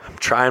this? I'm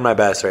trying my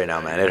best right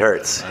now, man. It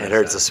hurts. It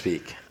hurts to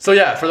speak. So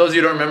yeah, for those of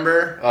you who don't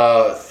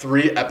remember,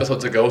 3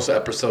 episodes ago, so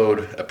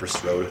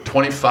episode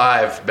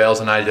 25, Bales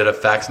and I did a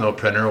fax no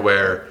printer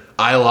where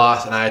I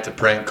lost and I had to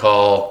prank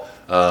call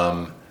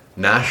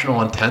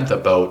National Intent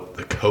about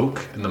the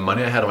Coke and the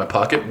money I had in my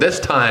pocket. This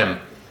time,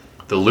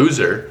 the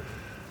loser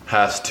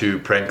has to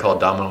prank call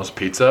Domino's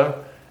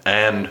Pizza,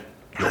 and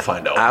you'll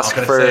find out.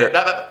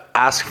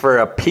 Ask for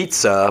a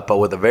pizza, but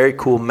with a very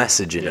cool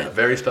message in Yeah, it.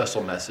 very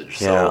special message.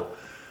 So,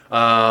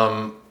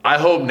 I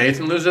hope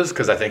Nathan loses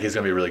because I think he's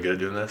going to be really good at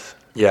doing this.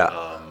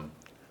 Yeah.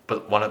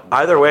 But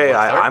Either way,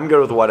 I'm good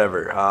with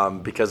whatever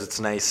because it's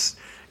nice.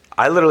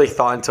 I literally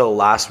thought until the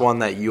last one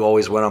that you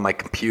always went on my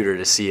computer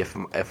to see if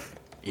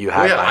you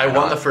had. I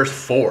won the first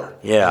 4.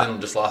 Yeah. And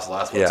then just lost the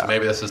last one. Yeah. So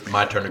maybe this is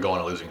my turn to go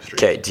on a losing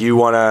streak. Okay. Do you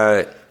want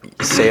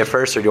to say it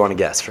first, or do you want to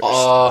guess first?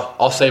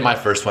 I'll say my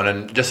first one,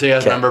 and just so you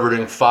guys remember, we're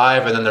doing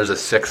 5, and then there's a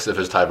 6th if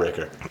it's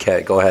tiebreaker.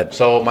 Okay, go ahead.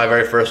 So my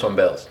very first one,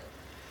 Bales.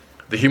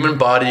 The human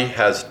body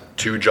has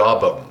 2 jaw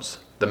bones: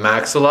 the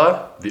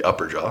maxilla, the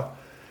upper jaw,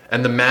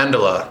 and the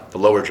mandala, the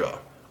lower jaw.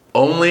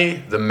 Only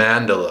the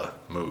mandala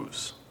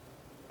moves.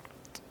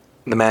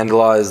 The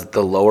mandala is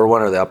the lower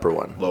one or the upper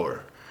one?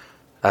 Lower.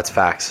 That's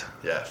facts.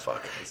 Yeah,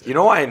 fuck. You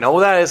know why I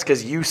know that is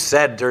because you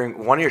said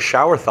during one of your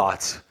shower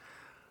thoughts.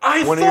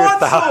 One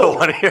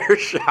of your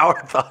shower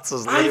thoughts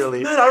was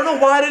literally. I don't know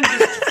why I didn't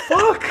just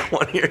fuck.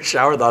 One of your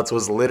shower thoughts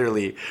was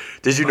literally,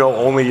 did you know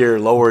only your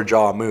lower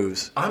jaw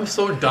moves? I'm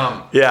so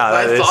dumb. Yeah,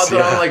 I thought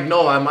that. I'm like,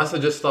 no, I must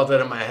have just thought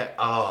that in my head.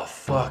 Oh,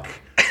 fuck.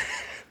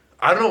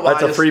 I don't know why.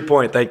 That's a free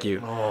point. Thank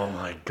you. Oh,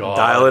 my God.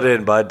 Dial it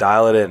in, bud.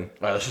 Dial it in. All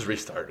right, let's just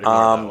restart.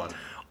 Ignore that one.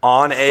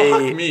 On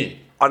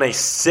a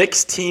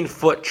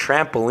 16-foot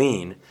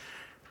trampoline,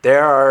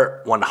 there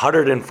are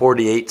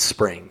 148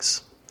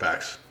 springs.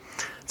 Facts.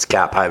 It's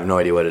cap. I have no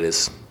idea what it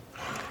is.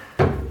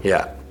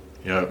 Yeah.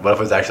 You know, what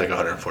if it's actually like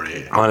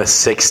 148? On a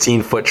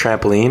 16-foot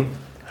trampoline?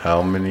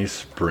 How many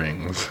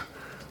springs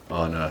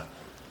on a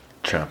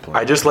trampoline?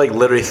 I just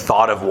literally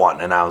thought of one,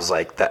 and I was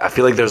like, I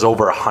feel like there's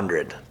over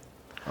 100.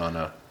 On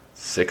a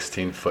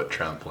 16-foot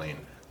trampoline.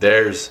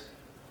 There's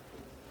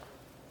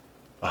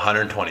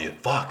 120.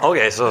 Fuck.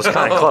 Okay, so it's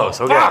kind of close.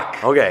 Okay.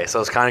 Fuck. Okay, so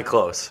it's kind of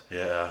close.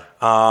 Yeah.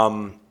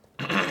 All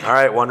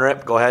right, one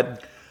rip. Go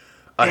ahead.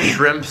 A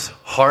shrimp's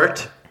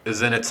heart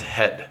is in its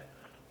head.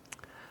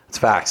 It's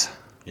facts.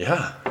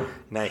 Yeah.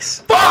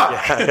 Nice. Fuck!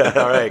 Yeah,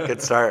 all right,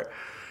 good start.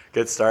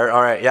 Good start.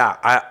 All right, yeah.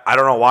 I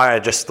don't know why I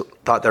just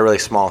thought they're really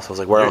small, so I was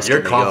like, where else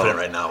You're can they go? confident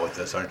right now with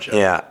this, aren't you?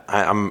 Yeah,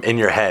 I'm in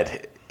your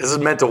head.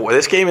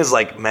 This game is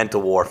like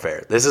mental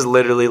warfare. This is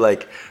literally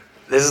like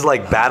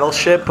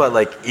Battleship, but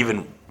like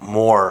even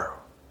more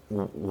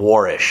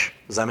warish.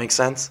 Does that make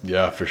sense?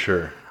 Yeah, for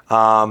sure.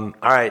 All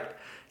right,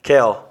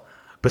 Kale.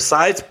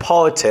 Besides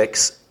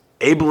politics,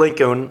 Abe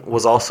Lincoln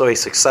was also a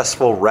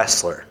successful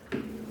wrestler.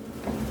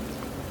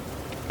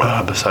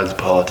 Besides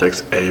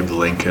politics, Abe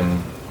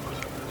Lincoln.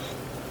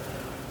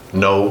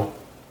 No,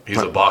 he's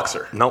a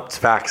boxer. Nope, it's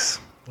facts.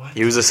 What?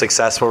 He was a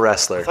successful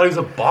wrestler. I thought he was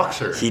a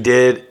boxer.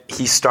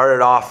 He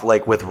started off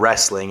like with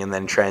wrestling and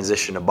then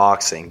transitioned to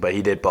boxing, but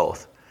he did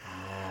both.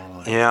 Oh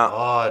my Yeah.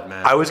 God,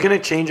 man. I was gonna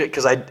change it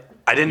because I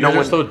didn't know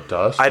when so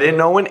dust. I didn't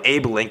know when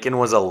Abe Lincoln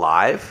was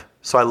alive,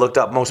 so I looked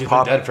up most He's been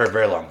popular. dead for a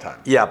very long time.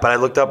 Yeah, but I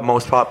looked up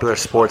most popular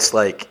sports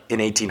like in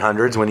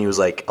 1800s when he was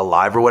like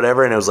alive or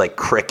whatever, and it was like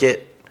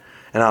cricket,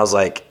 and I was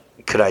like,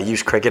 could I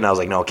use cricket? And I was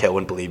like, no, Kale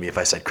wouldn't believe me if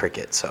I said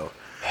cricket, so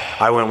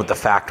I went with the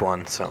fact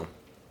one. So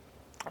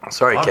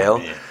sorry, Kale.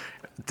 Me.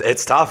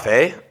 It's tough,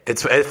 eh?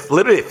 It's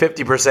literally a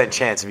 50%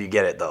 chance if you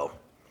get it though.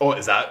 Oh,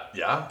 is that?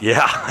 Yeah?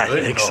 Yeah,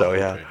 Really? I think Oh, so.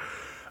 Yeah.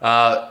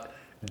 okay.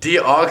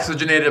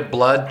 Deoxygenated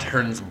blood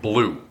turns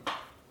blue.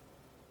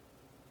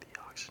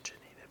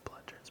 Deoxygenated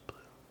blood turns blue.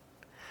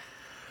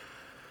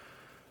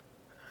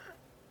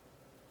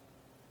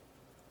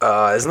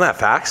 Isn't that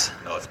facts?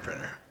 No, it's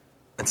printer.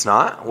 It's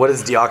not? What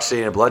is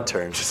deoxygenated blood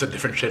turn? Just a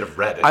different shade of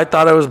red. I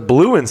thought it was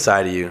blue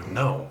inside of you.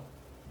 No.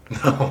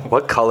 No.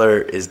 What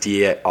color is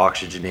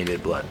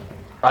deoxygenated blood?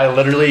 I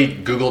literally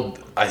Googled,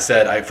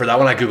 for that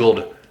one I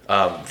Googled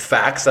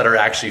facts that are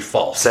actually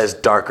false. It says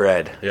dark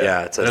red.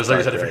 Yeah, it says it was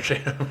like dark a red.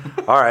 different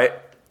shade. All right.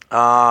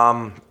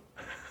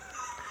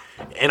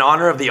 In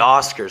honor of the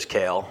Oscars,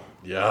 Kale,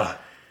 Yeah.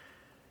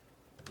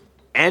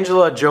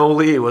 Angela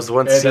Jolie was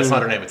once seen... That's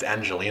not her name. It's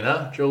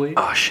Angelina Jolie.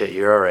 Oh, shit,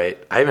 you're all right.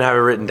 I even have it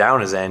written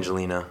down as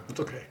Angelina. It's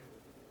okay.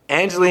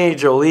 Angelina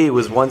Jolie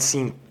was once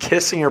seen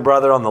kissing her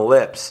brother on the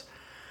lips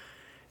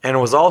and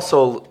was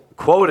also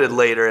quoted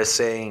later as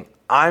saying,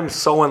 "I'm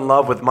so in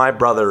love with my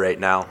brother right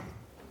now."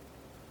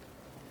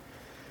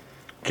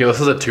 Okay, this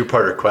is a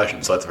two-parter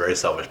question, so that's very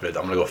selfish, but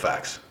I'm going to go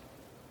facts.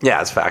 Yeah,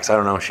 it's facts. I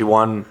don't know. She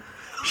won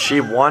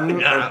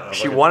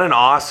an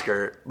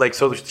Oscar. Like,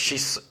 so she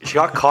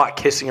got caught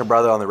kissing her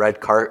brother on the red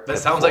carpet. That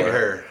sounds like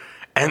her.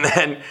 And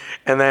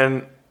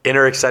then in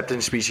her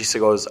acceptance speech, she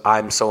goes,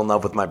 "I'm so in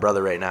love with my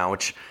brother right now,"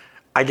 which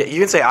I get. You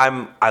can say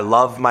I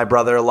love my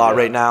brother a lot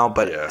right now,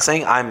 but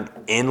saying I'm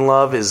in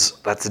love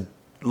that's a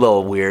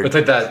little weird. It's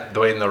like that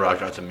Dwayne The Rock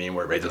Johnson meme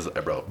where it raises his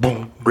eyebrow.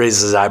 Boom.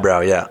 Raises his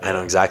eyebrow. Yeah, I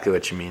know exactly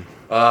what you mean.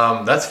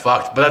 That's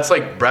fucked. But that's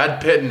like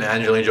Brad Pitt and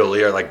Angelina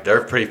Jolie are like, they're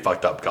a pretty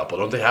fucked up couple.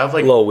 Don't they have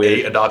like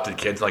 8 adopted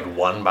kids and like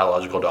 1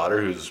 biological daughter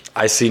who's...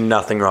 I see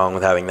nothing wrong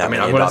with having that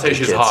many I'm going to say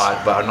she's kids.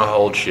 hot, but I don't know how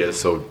old she is,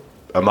 so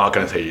I'm not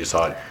going to say she's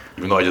hot,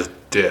 even though I just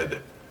did.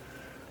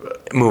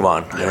 Move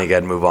on. I think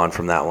I'd move on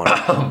from that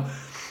one.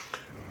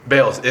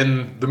 Bales,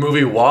 in the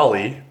movie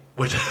WALL-E,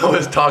 which I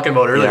was talking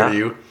about earlier to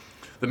you,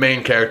 the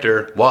main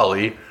character,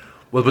 WALL-E,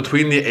 was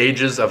between the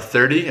ages of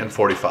 30 and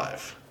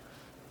 45.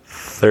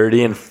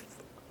 30 and...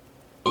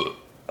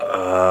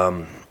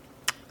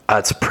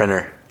 that's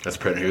Printer. That's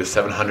Printer. He was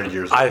 700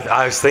 years old.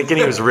 I was thinking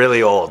he was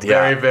really old.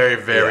 Yeah.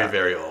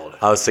 Very old.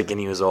 I was thinking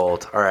he was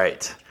old. All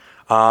right.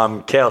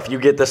 Kale, if you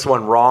get this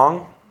one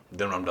wrong...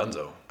 Then I'm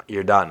donezo.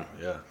 You're done.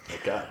 Yeah.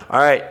 Okay. All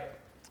right.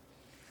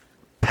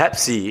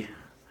 Pepsi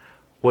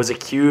was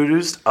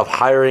accused of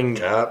hiring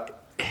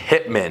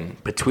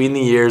hitmen between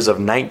the years of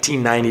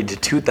 1990 to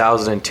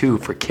 2002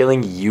 for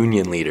killing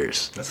union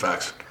leaders. That's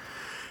facts.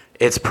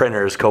 It's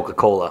Printer's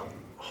Coca-Cola.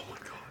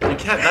 You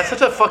can't. That's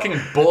such a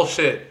fucking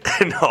bullshit.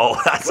 No,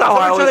 that's how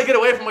I was was trying to get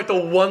away from like the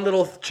one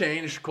little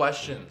changed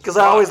question. Because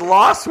I always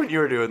lost when you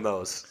were doing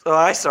those, so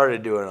I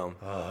started doing them.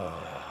 All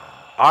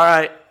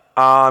right.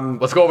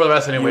 Let's go over the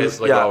rest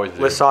anyways. Like we always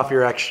do. List off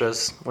your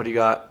extras. What do you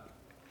got?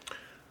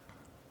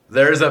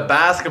 There's a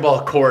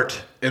basketball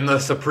court in the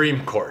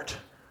Supreme Court.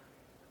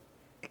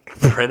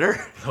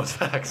 Printer? Those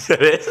facts.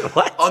 It is?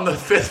 What? On the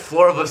 5th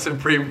floor of the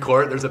Supreme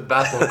Court, there's a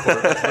basketball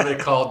court. That's what they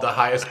call the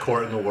highest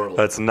court in the world.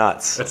 That's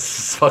nuts.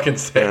 That's fucking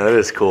sick. Yeah, that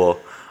is cool.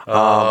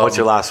 What's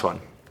your last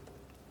one?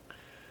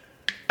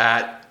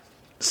 At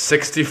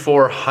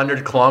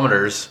 6,400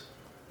 kilometers,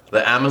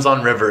 the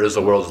Amazon River is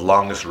the world's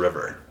longest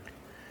river.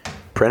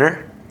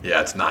 Printer?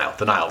 Yeah, it's Nile.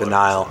 The Nile. The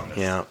Nile,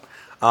 yeah.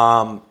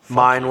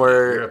 Mine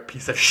were... You're a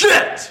piece of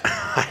shit!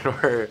 Mine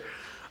were...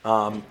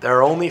 there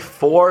are only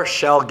 4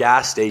 Shell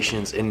gas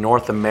stations in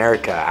North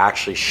America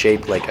actually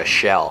shaped like a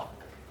shell.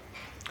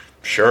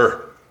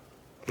 Sure.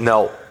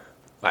 No.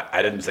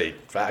 I didn't say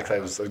facts. I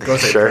was going to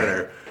say sure.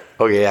 Printer.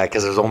 Okay, yeah,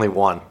 because there's only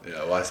one.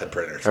 Yeah, well, I said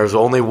Printer. There's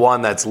only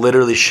one that's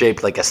literally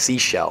shaped like a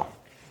seashell.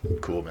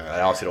 Cool, man. I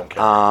honestly don't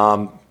care.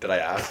 Did I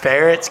ask?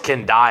 Ferrets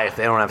can die if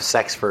they don't have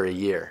sex for a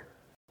year.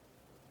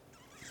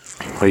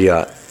 What do you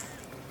got?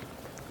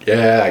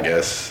 Yeah, I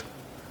guess.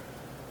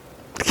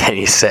 Can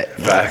you say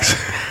facts?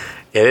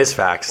 It is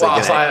facts.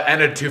 Well, so I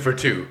ended 2 for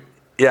 2.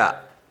 Yeah.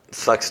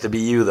 Sucks to be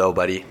you, though,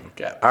 buddy.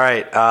 Okay. All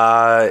right.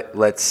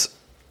 Let's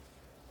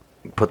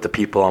put the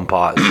people on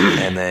pause,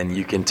 and then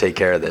you can take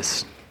care of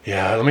this.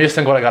 Yeah, let me just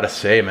think what I got to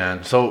say,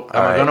 man. So,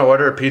 am I going to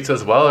order a pizza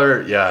as well,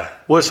 or yeah?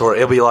 We'll just order.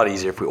 It'll be a lot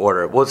easier if we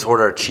order it. We'll just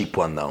order a cheap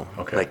one, though.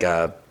 Okay. Like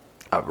a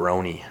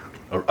Roni.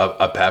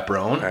 A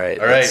pepperoni?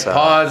 All right.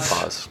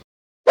 Pause.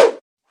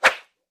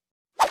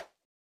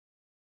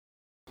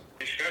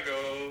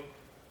 Chicago.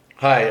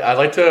 Hi, I'd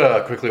like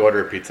to quickly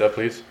order a pizza,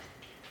 please.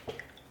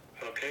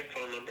 Okay,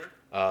 phone number?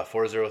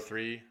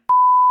 403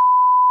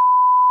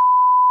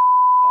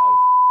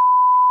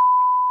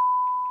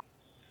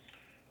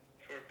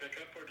 For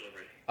pickup or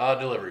delivery?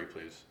 Delivery,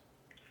 please.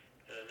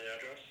 And the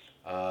address?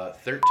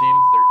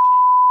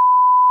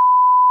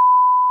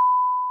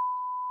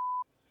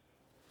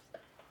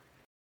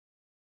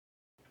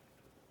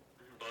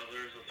 1313.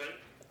 Buzzer's the thing?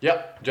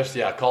 Yep,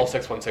 call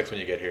 616 when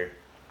you get here.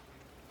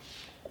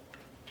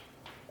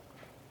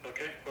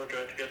 Okay, we're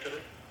trying to get to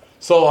it.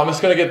 So I'm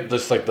just gonna get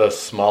just like the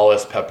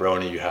smallest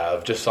pepperoni you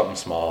have, just something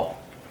small.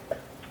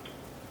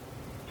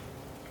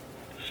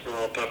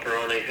 Small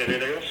pepperoni.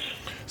 Anything else?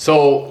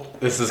 So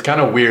this is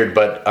kind of weird,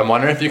 but I'm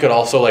wondering if you could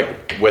also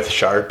like with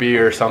Sharpie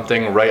or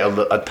something write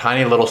a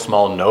tiny little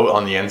small note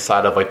on the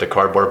inside of like the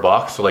cardboard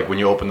box, so like when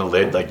you open the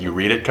lid, like you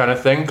read it kind of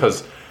thing.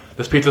 Because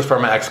this pizza's for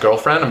my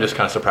ex-girlfriend. I'm just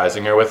kind of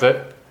surprising her with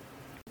it.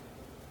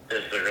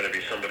 Is there going to be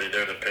somebody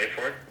there to pay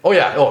for it? Oh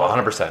yeah,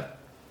 100%.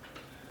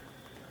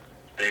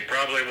 They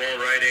probably won't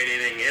write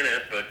anything in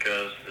it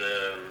because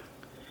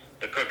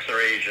the cooks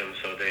are Asian,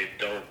 so they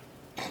don't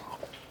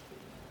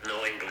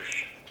know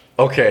English.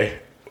 Okay.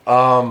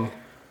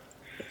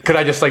 Could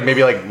I just like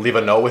maybe like leave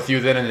a note with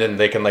you then, and then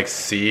they can like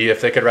see if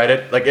they could write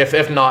it? Like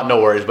if not,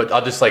 no worries. But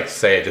I'll just like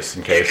say it just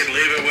in case. You can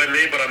leave it with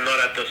me, but I'm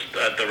not at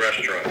the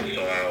restaurant,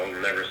 so I'll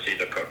never see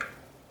the cook.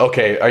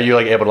 Okay. Are you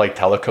like able to like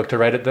tell a cook to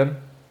write it then?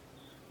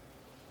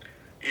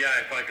 Yeah,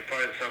 if I could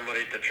find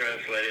somebody to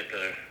translate it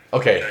to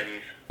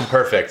Chinese.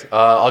 Perfect.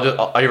 Are you do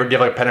you have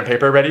like pen and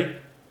paper ready?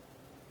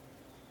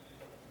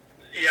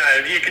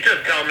 Yeah, you could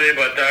just tell me,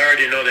 but I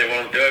already know they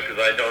won't do it because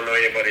I don't know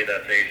anybody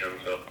that's Asian.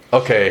 So.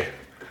 Okay.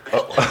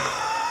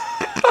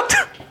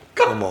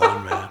 Come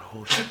on, man.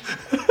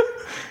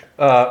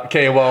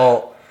 Okay.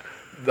 Well,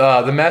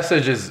 the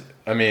message is.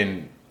 I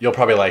mean, you'll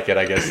probably like it,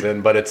 I guess.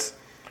 Then, but it's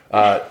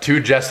to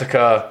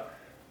Jessica.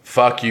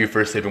 Fuck you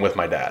for sleeping with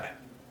my dad.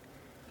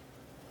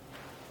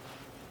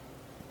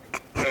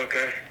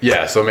 Okay.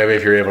 Yeah, so maybe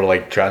if you're able to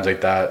like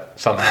translate that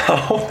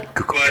somehow.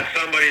 But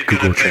somebody's Google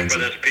gonna pay for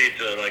Translate. this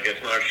pizza. Like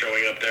it's not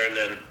showing up there, and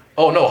then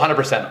Oh no,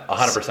 100%.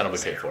 100% will be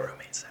paid for.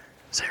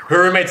 Say it.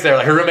 Her roommate's there.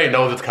 Like her roommate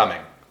knows it's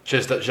coming. She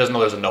doesn't know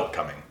there's a note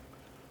coming.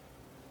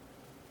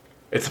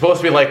 It's supposed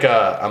to be like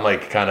I'm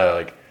like kind of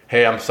like,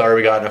 hey, I'm sorry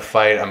we got in a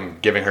fight. I'm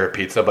giving her a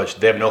pizza, but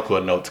they have no clue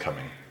a note's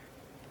coming.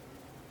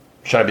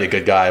 I'm trying to be a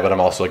good guy, but I'm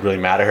also like really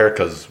mad at her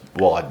because,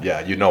 well, yeah,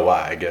 you know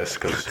why, I guess.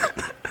 Because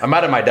I'm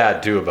mad at my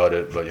dad too about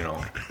it, but you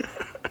know.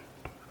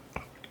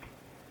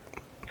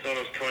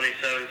 total's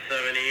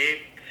 $27.78.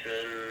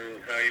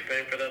 And how are you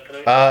paying for that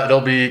tonight?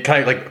 It'll be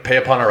kind of like pay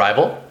upon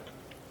arrival.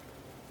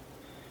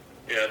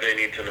 Yeah, they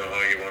need to know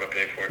how you want to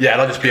pay for it. Yeah,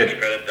 it'll just be a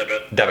credit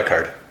debit. debit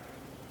card.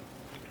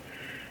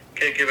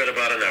 Okay, give it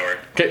about an hour.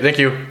 Okay, thank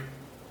you.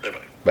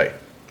 Bye-bye. Bye.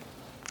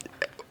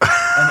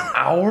 An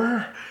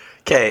hour?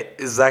 Okay,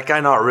 is that guy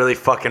not really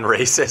fucking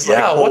racist?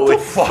 Yeah, Like, what holy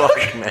the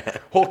fuck? man?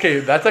 Okay,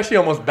 that's actually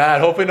almost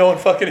bad. Hopefully no one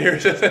fucking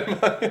hears this.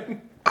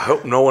 I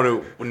hope no one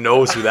who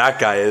knows who that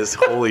guy is.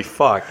 Holy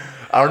fuck.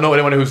 I don't know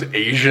anyone who's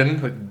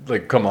Asian.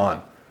 Like come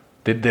on.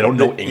 They don't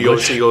know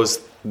English. He goes,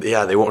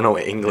 yeah, they won't know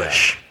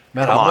English.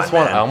 Man, Come I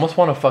on, almost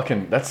want to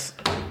fucking. That's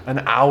an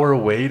hour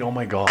wait. Oh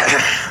my god.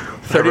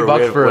 $30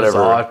 Whatever, for a whatever.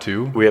 saw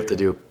too. We have to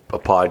do a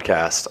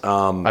podcast.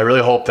 I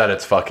really hope that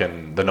it's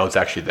fucking the note's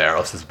actually there,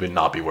 else this would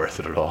not be worth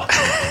it at all.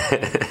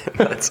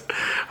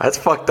 That's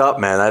fucked up,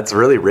 man. That's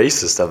really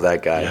racist of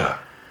that guy. Yeah.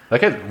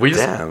 That guy's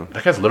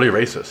literally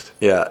racist.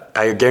 Yeah,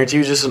 I guarantee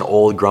you, just an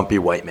old grumpy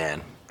white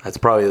man. That's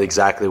probably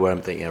exactly what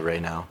I'm thinking of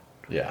right now.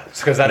 Yeah,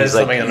 because that He's is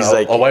like- something he's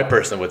like- a white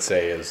person would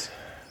say is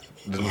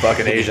the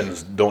fucking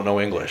Asians don't know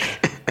English.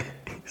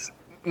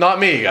 Not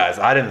me, guys.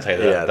 I didn't say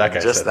that. Yeah, that guy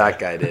just said that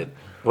guy did.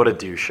 What a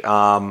douche.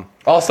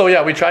 Also,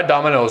 yeah, we tried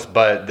Domino's,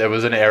 but there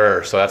was an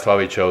error, so that's why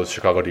we chose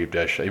Chicago Deep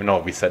Dish, even though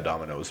we said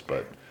Domino's,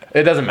 but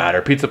it doesn't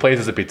matter. Pizza place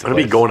is a pizza I'm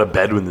place. gonna be going to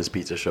bed when this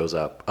pizza shows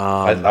up.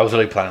 I was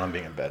really planning on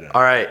being in bed.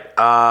 All right,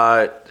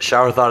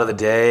 shower thought of the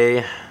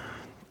day,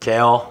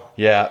 Kale.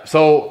 Yeah,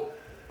 so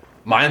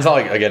mine's not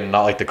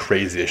like the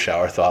craziest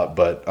shower thought,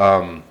 but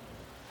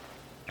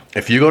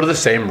if you go to the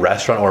same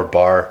restaurant or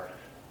bar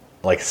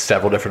like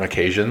several different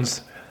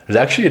occasions, there's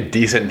actually a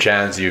decent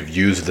chance you've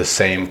used the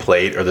same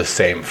plate or the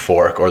same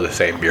fork or the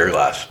same beer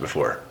glass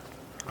before.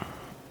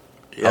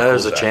 Yeah, How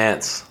there's cool a is that?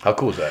 chance. How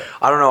cool is that?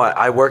 I don't know.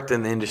 I worked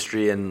in the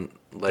industry and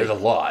like There's a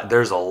lot.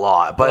 There's a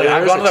lot, but Like,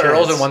 I've there's gone to a the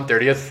Earls chance. and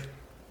 130th.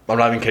 I'm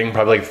not even kidding.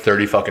 Probably like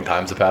 30 fucking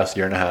times the past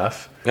year and a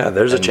half. Yeah,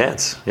 there's a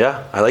chance.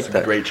 Yeah, I like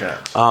that. Great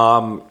chance.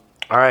 All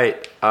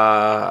right.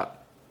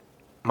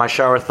 My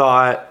shower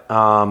thought.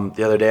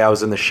 The other day I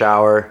was in the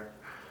shower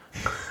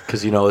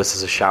because this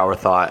is a shower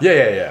thought.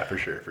 Yeah, for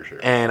sure.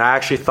 And I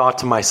actually thought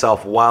to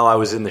myself while I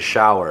was in the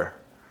shower,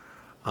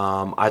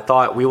 I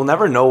thought we will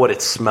never know what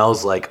it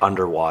smells like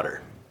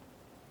underwater.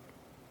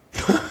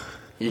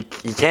 you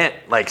can't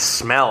like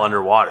smell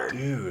underwater,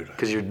 Dude.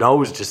 because your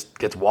nose just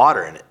gets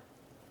water in it.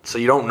 So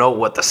you don't know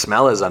what the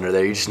smell is under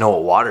there. You just know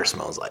what water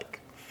smells like.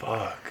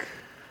 Fuck.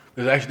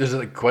 There's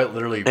like quite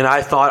literally. And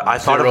I thought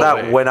of Zero that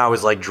way. when I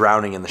was like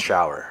drowning in the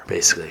shower,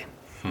 basically.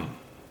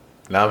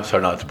 Now I'm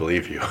starting not to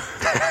believe you.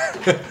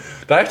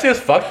 That actually is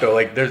fucked though.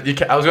 Like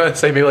I was gonna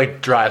say maybe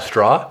like dry a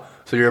straw,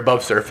 so you're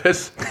above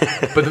surface,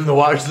 but then the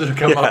water doesn't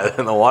come Yeah, up.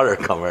 and the water would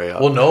come right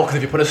up. Well, no, because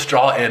if you put a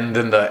straw in,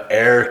 then the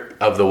air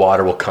of the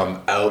water will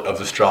come out of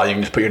the straw. You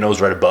can just put your nose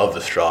right above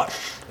the straw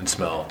and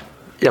smell.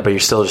 Yeah, but you're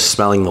still just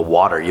smelling the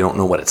water. You don't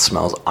know what it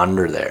smells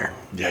under there.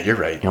 Yeah, you're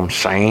right. You know what I'm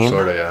saying?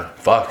 Sort of, yeah.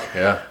 Fuck,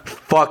 yeah.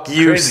 Fuck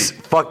you, Crazy.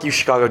 fuck you,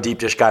 Chicago deep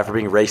dish guy, for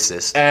being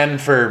racist. And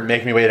for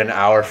making me wait an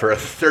hour for a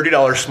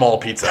 $30 small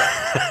pizza.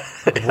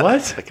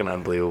 What? Fucking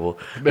unbelievable.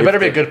 It better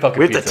be a good fucking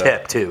We have pizza. to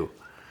tip too.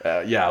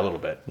 Yeah, a little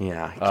bit.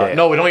 Yeah. Okay.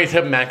 No, we don't need to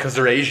tip them, man, because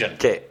they're Asian.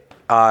 Okay.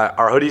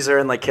 Our hoodies are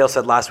in, like Kale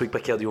said last week.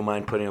 But Kale, do you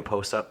mind putting a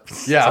post up?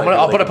 Yeah, So I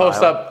I'll do, put a like,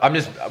 post bio?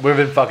 up. We've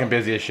been fucking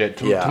busy as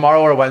shit. Yeah.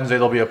 Tomorrow or Wednesday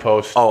there'll be a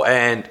post. Oh,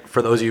 and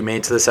for those of you who made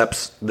it to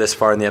this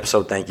far in the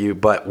episode, thank you.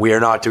 But we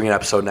are not doing an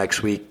episode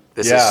next week.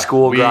 This Yeah, is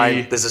school we-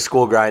 grind. This is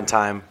school grind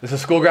time. This is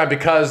school grind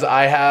because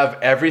I have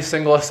every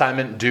single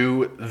assignment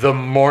due the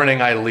morning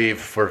I leave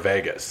for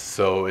Vegas.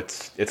 So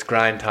it's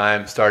grind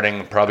time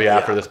starting probably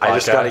after this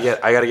podcast.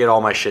 I gotta get all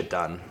my shit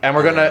done. And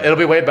it'll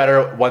be way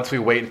better once we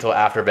wait until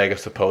after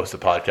Vegas to post the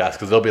podcast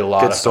because there'll be a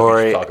lot Good of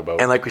story. stuff to talk about.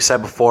 And like we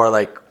said before,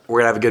 like we're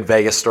gonna have a good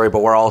Vegas story,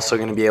 but we're also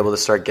gonna be able to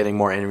start getting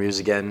more interviews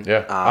again.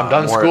 yeah, I'm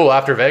done school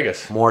after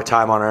Vegas. More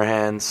time on our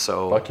hands.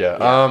 So Fuck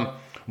yeah.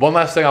 One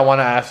last thing I want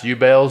to ask you,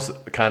 Bales,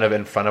 kind of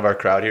in front of our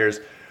crowd here is,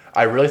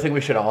 I really think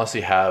we should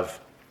honestly have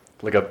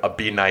like a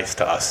be nice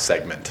to us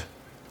segment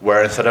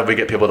where instead of we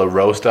get people to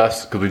roast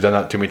us, because we've done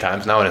that too many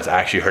times now and it's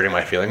actually hurting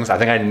my feelings, I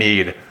think I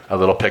need a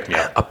little pick me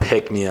up. a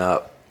pick me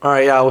up. All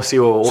right, yeah, we'll see.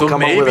 We'll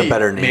come up with a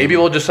better name. Maybe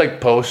we'll just like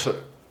post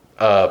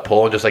a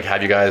poll and just like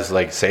have you guys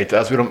like say it to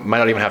us. Might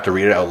not even have to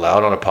read it out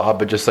loud on a pod,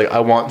 but just like I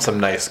want some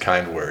nice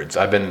kind words.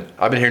 I've been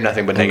hearing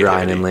nothing but Been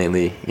grinding negativity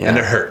lately. Yeah. and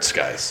it hurts,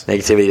 guys.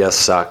 Negativity does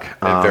suck.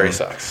 It very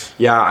sucks.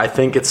 Yeah, I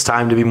think it's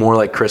time to be more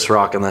like Chris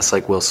Rock and less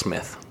like Will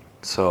Smith.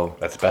 So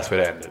That's the best way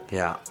to end it.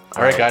 yeah.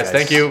 All right, guys.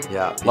 Thank you.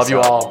 Yeah. Love peace you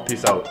out. all.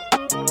 Peace out.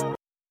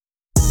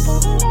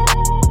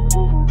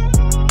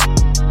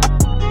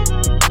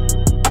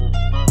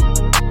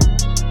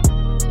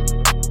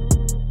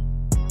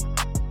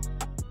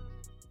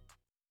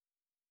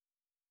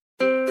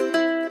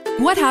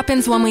 What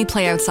happens when we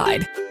play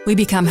outside? We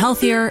become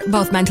healthier,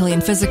 both mentally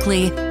and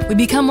physically. We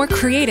become more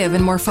creative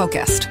and more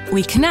focused.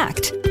 We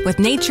connect with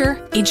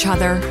nature, each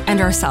other, and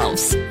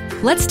ourselves.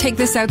 Let's Take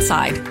This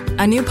Outside,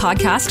 a new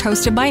podcast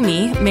hosted by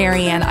me,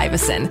 Marianne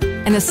Iveson,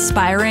 an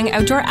aspiring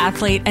outdoor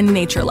athlete and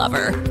nature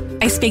lover.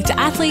 I speak to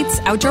athletes,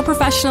 outdoor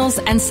professionals,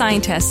 and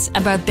scientists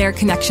about their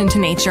connection to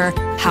nature,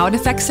 how it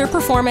affects their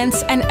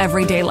performance, and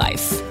everyday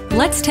life.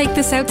 Let's Take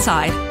This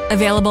Outside,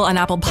 available on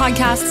Apple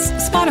Podcasts,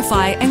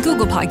 Spotify, and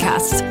Google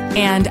Podcasts,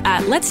 and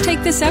at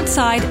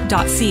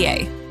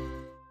letstakethisoutside.ca.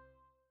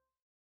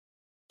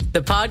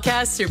 The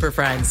Podcast Super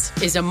Friends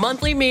is a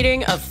monthly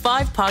meeting of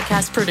 5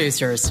 podcast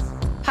producers.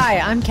 Hi,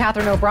 I'm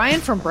Catherine O'Brien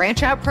from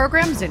Branch Out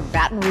Programs in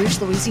Baton Rouge,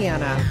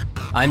 Louisiana.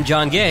 I'm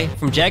John Gay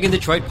from Jag and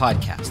Detroit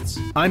Podcasts.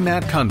 I'm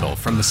Matt Kundle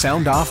from the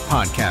Sound Off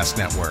Podcast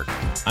Network.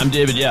 I'm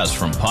David Yaz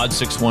from Pod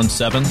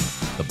 617,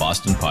 the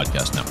Boston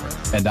Podcast Network.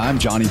 And I'm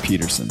Johnny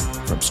Peterson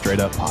from Straight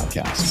Up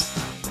Podcasts.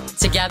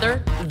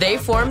 Together, they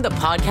form the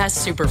Podcast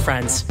Super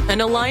Friends,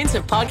 an alliance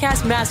of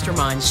podcast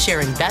masterminds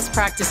sharing best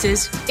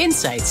practices,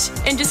 insights,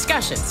 and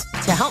discussions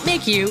to help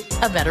make you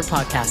a better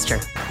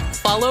podcaster.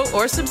 Follow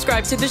or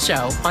subscribe to the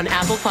show on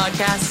Apple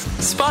Podcasts,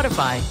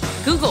 Spotify,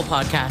 Google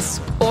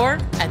Podcasts, or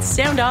at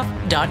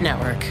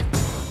soundoff.network.